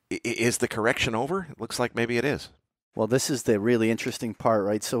 Is the correction over? It looks like maybe it is. Well, this is the really interesting part,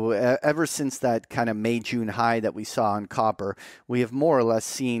 right? So ever since that kind of May-June high that we saw on copper, we have more or less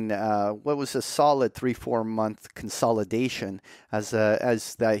seen what was a solid 3-4 month consolidation as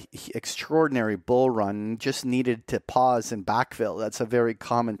that extraordinary bull run just needed to pause and backfill. That's a very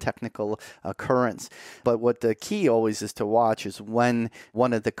common technical occurrence. But what the key always is to watch is when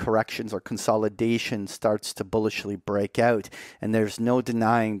one of the corrections or consolidation starts to bullishly break out. And there's no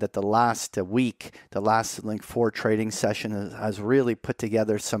denying that the last week, the last like 4 trading session has really put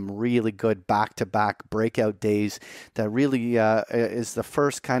together some really good back-to-back breakout days that really is the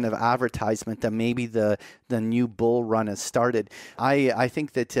first kind of advertisement that maybe the new bull run has started. I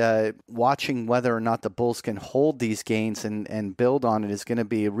think that watching whether or not the bulls can hold these gains and build on it is going to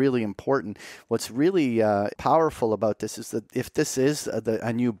be really important. What's really powerful about this is that if this is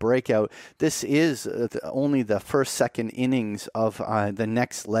a new breakout, this is only the second innings of the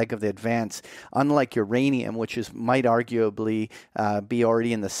next leg of the advance. Unlike uranium, which might arguably be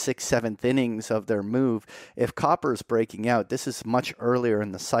already in the 6th, 7th innings of their move, if copper is breaking out, this is much earlier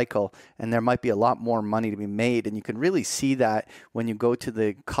in the cycle, and there might be a lot more money to be made. And you can really see that when you go to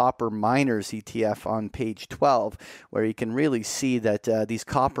the copper miners ETF on page 12, where you can really see that these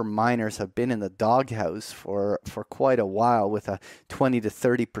copper miners have been in the doghouse for quite a while, with a 20 to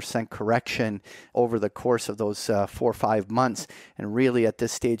 30% correction over the course of those 4 or 5 months. And really at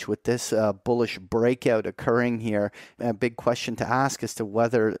this stage, with this bullish breakout occurring here, a big question to ask as to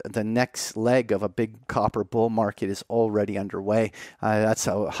whether the next leg of a big copper bull market is already underway. That's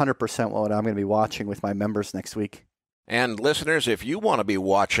 100% what I'm going to be watching with my members next week. And listeners, if you want to be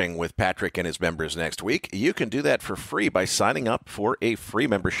watching with Patrick and his members next week, you can do that for free by signing up for a free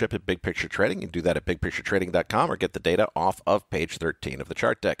membership at Big Picture Trading. You can do that at bigpicturetrading.com or get the data off of page 13 of the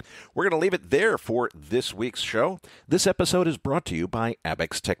chart deck. We're going to leave it there for this week's show. This episode is brought to you by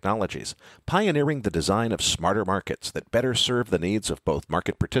Abex Technologies, pioneering the design of smarter markets that better serve the needs of both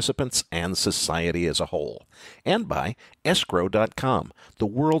market participants and society as a whole. And by Escrow.com, the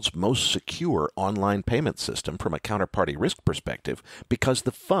world's most secure online payment system from a counterparty risk perspective, because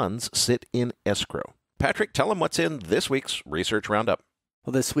the funds sit in escrow. Patrick, tell them what's in this week's Research Roundup.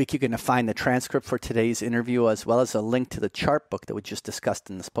 Well, this week you're going to find the transcript for today's interview, as well as a link to the chart book that we just discussed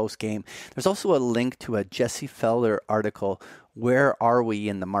in this post game. There's also a link to a Jesse Felder article, Where Are We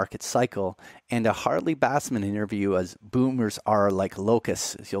in the Market Cycle? And a Harley Bassman interview, as boomers are like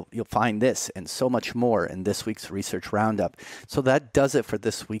locusts. You'll find this and so much more in this week's Research Roundup. So that does it for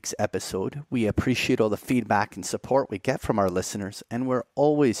this week's episode. We appreciate all the feedback and support we get from our listeners, and we're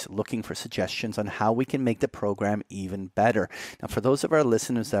always looking for suggestions on how we can make the program even better. Now, for those of our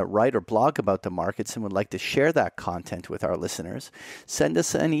listeners that write or blog about the markets and would like to share that content with our listeners, send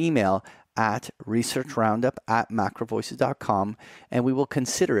us an email at researchroundup@macrovoices.com, and we will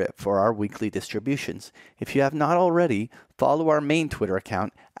consider it for our weekly distributions. If you have not already, follow our main Twitter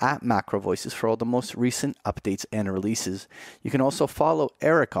account at MacroVoices for all the most recent updates and releases. You can also follow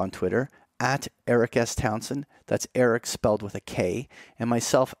Erik on Twitter at Erik S. Townsend, that's Erik spelled with a K, and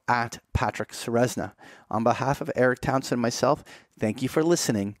myself at Patrick Ceresna. On behalf of Erik Townsend and myself, thank you for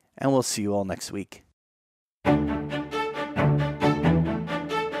listening, and we'll see you all next week.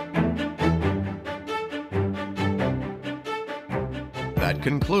 That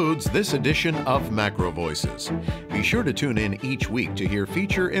concludes this edition of MacroVoices. Be sure to tune in each week to hear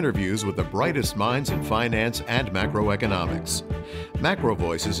feature interviews with the brightest minds in finance and macroeconomics.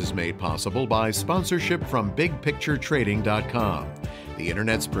 MacroVoices is made possible by sponsorship from BigPictureTrading.com, the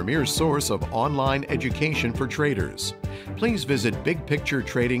Internet's premier source of online education for traders. Please visit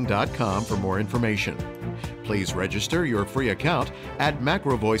BigPictureTrading.com for more information. Please register your free account at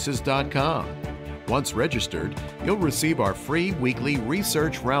MacroVoices.com. Once registered, you'll receive our free weekly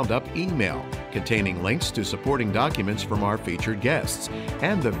Research Roundup email containing links to supporting documents from our featured guests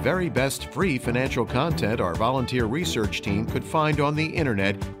and the very best free financial content our volunteer research team could find on the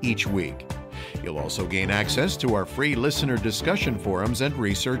internet each week. You'll also gain access to our free listener discussion forums and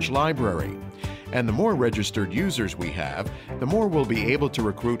research library. And the more registered users we have, the more we'll be able to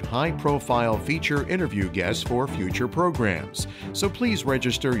recruit high-profile feature interview guests for future programs. So please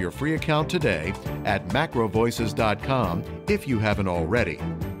register your free account today at MacroVoices.com if you haven't already.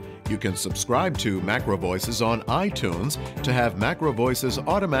 You can subscribe to MacroVoices on iTunes to have MacroVoices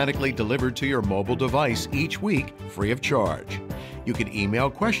automatically delivered to your mobile device each week, free of charge. You can email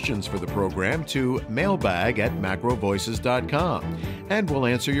questions for the program to mailbag@macrovoices.com, and we'll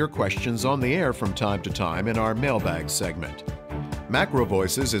answer your questions on the air from time to time in our mailbag segment.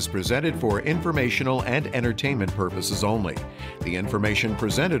 MacroVoices is presented for informational and entertainment purposes only. The information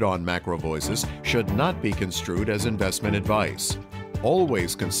presented on MacroVoices should not be construed as investment advice.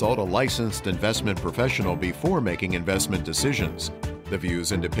 Always consult a licensed investment professional before making investment decisions. The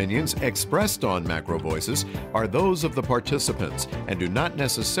views and opinions expressed on MacroVoices are those of the participants and do not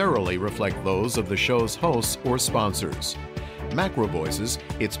necessarily reflect those of the show's hosts or sponsors. MacroVoices,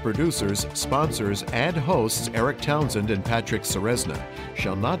 its producers, sponsors, and hosts Erik Townsend and Patrick Ceresna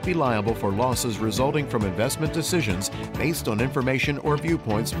shall not be liable for losses resulting from investment decisions based on information or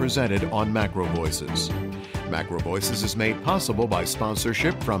viewpoints presented on MacroVoices. MacroVoices is made possible by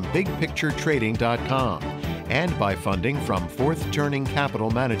sponsorship from BigPictureTrading.com and by funding from Fourth Turning Capital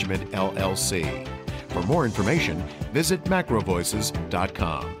Management, LLC. For more information, visit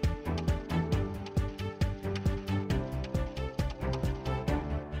MacroVoices.com.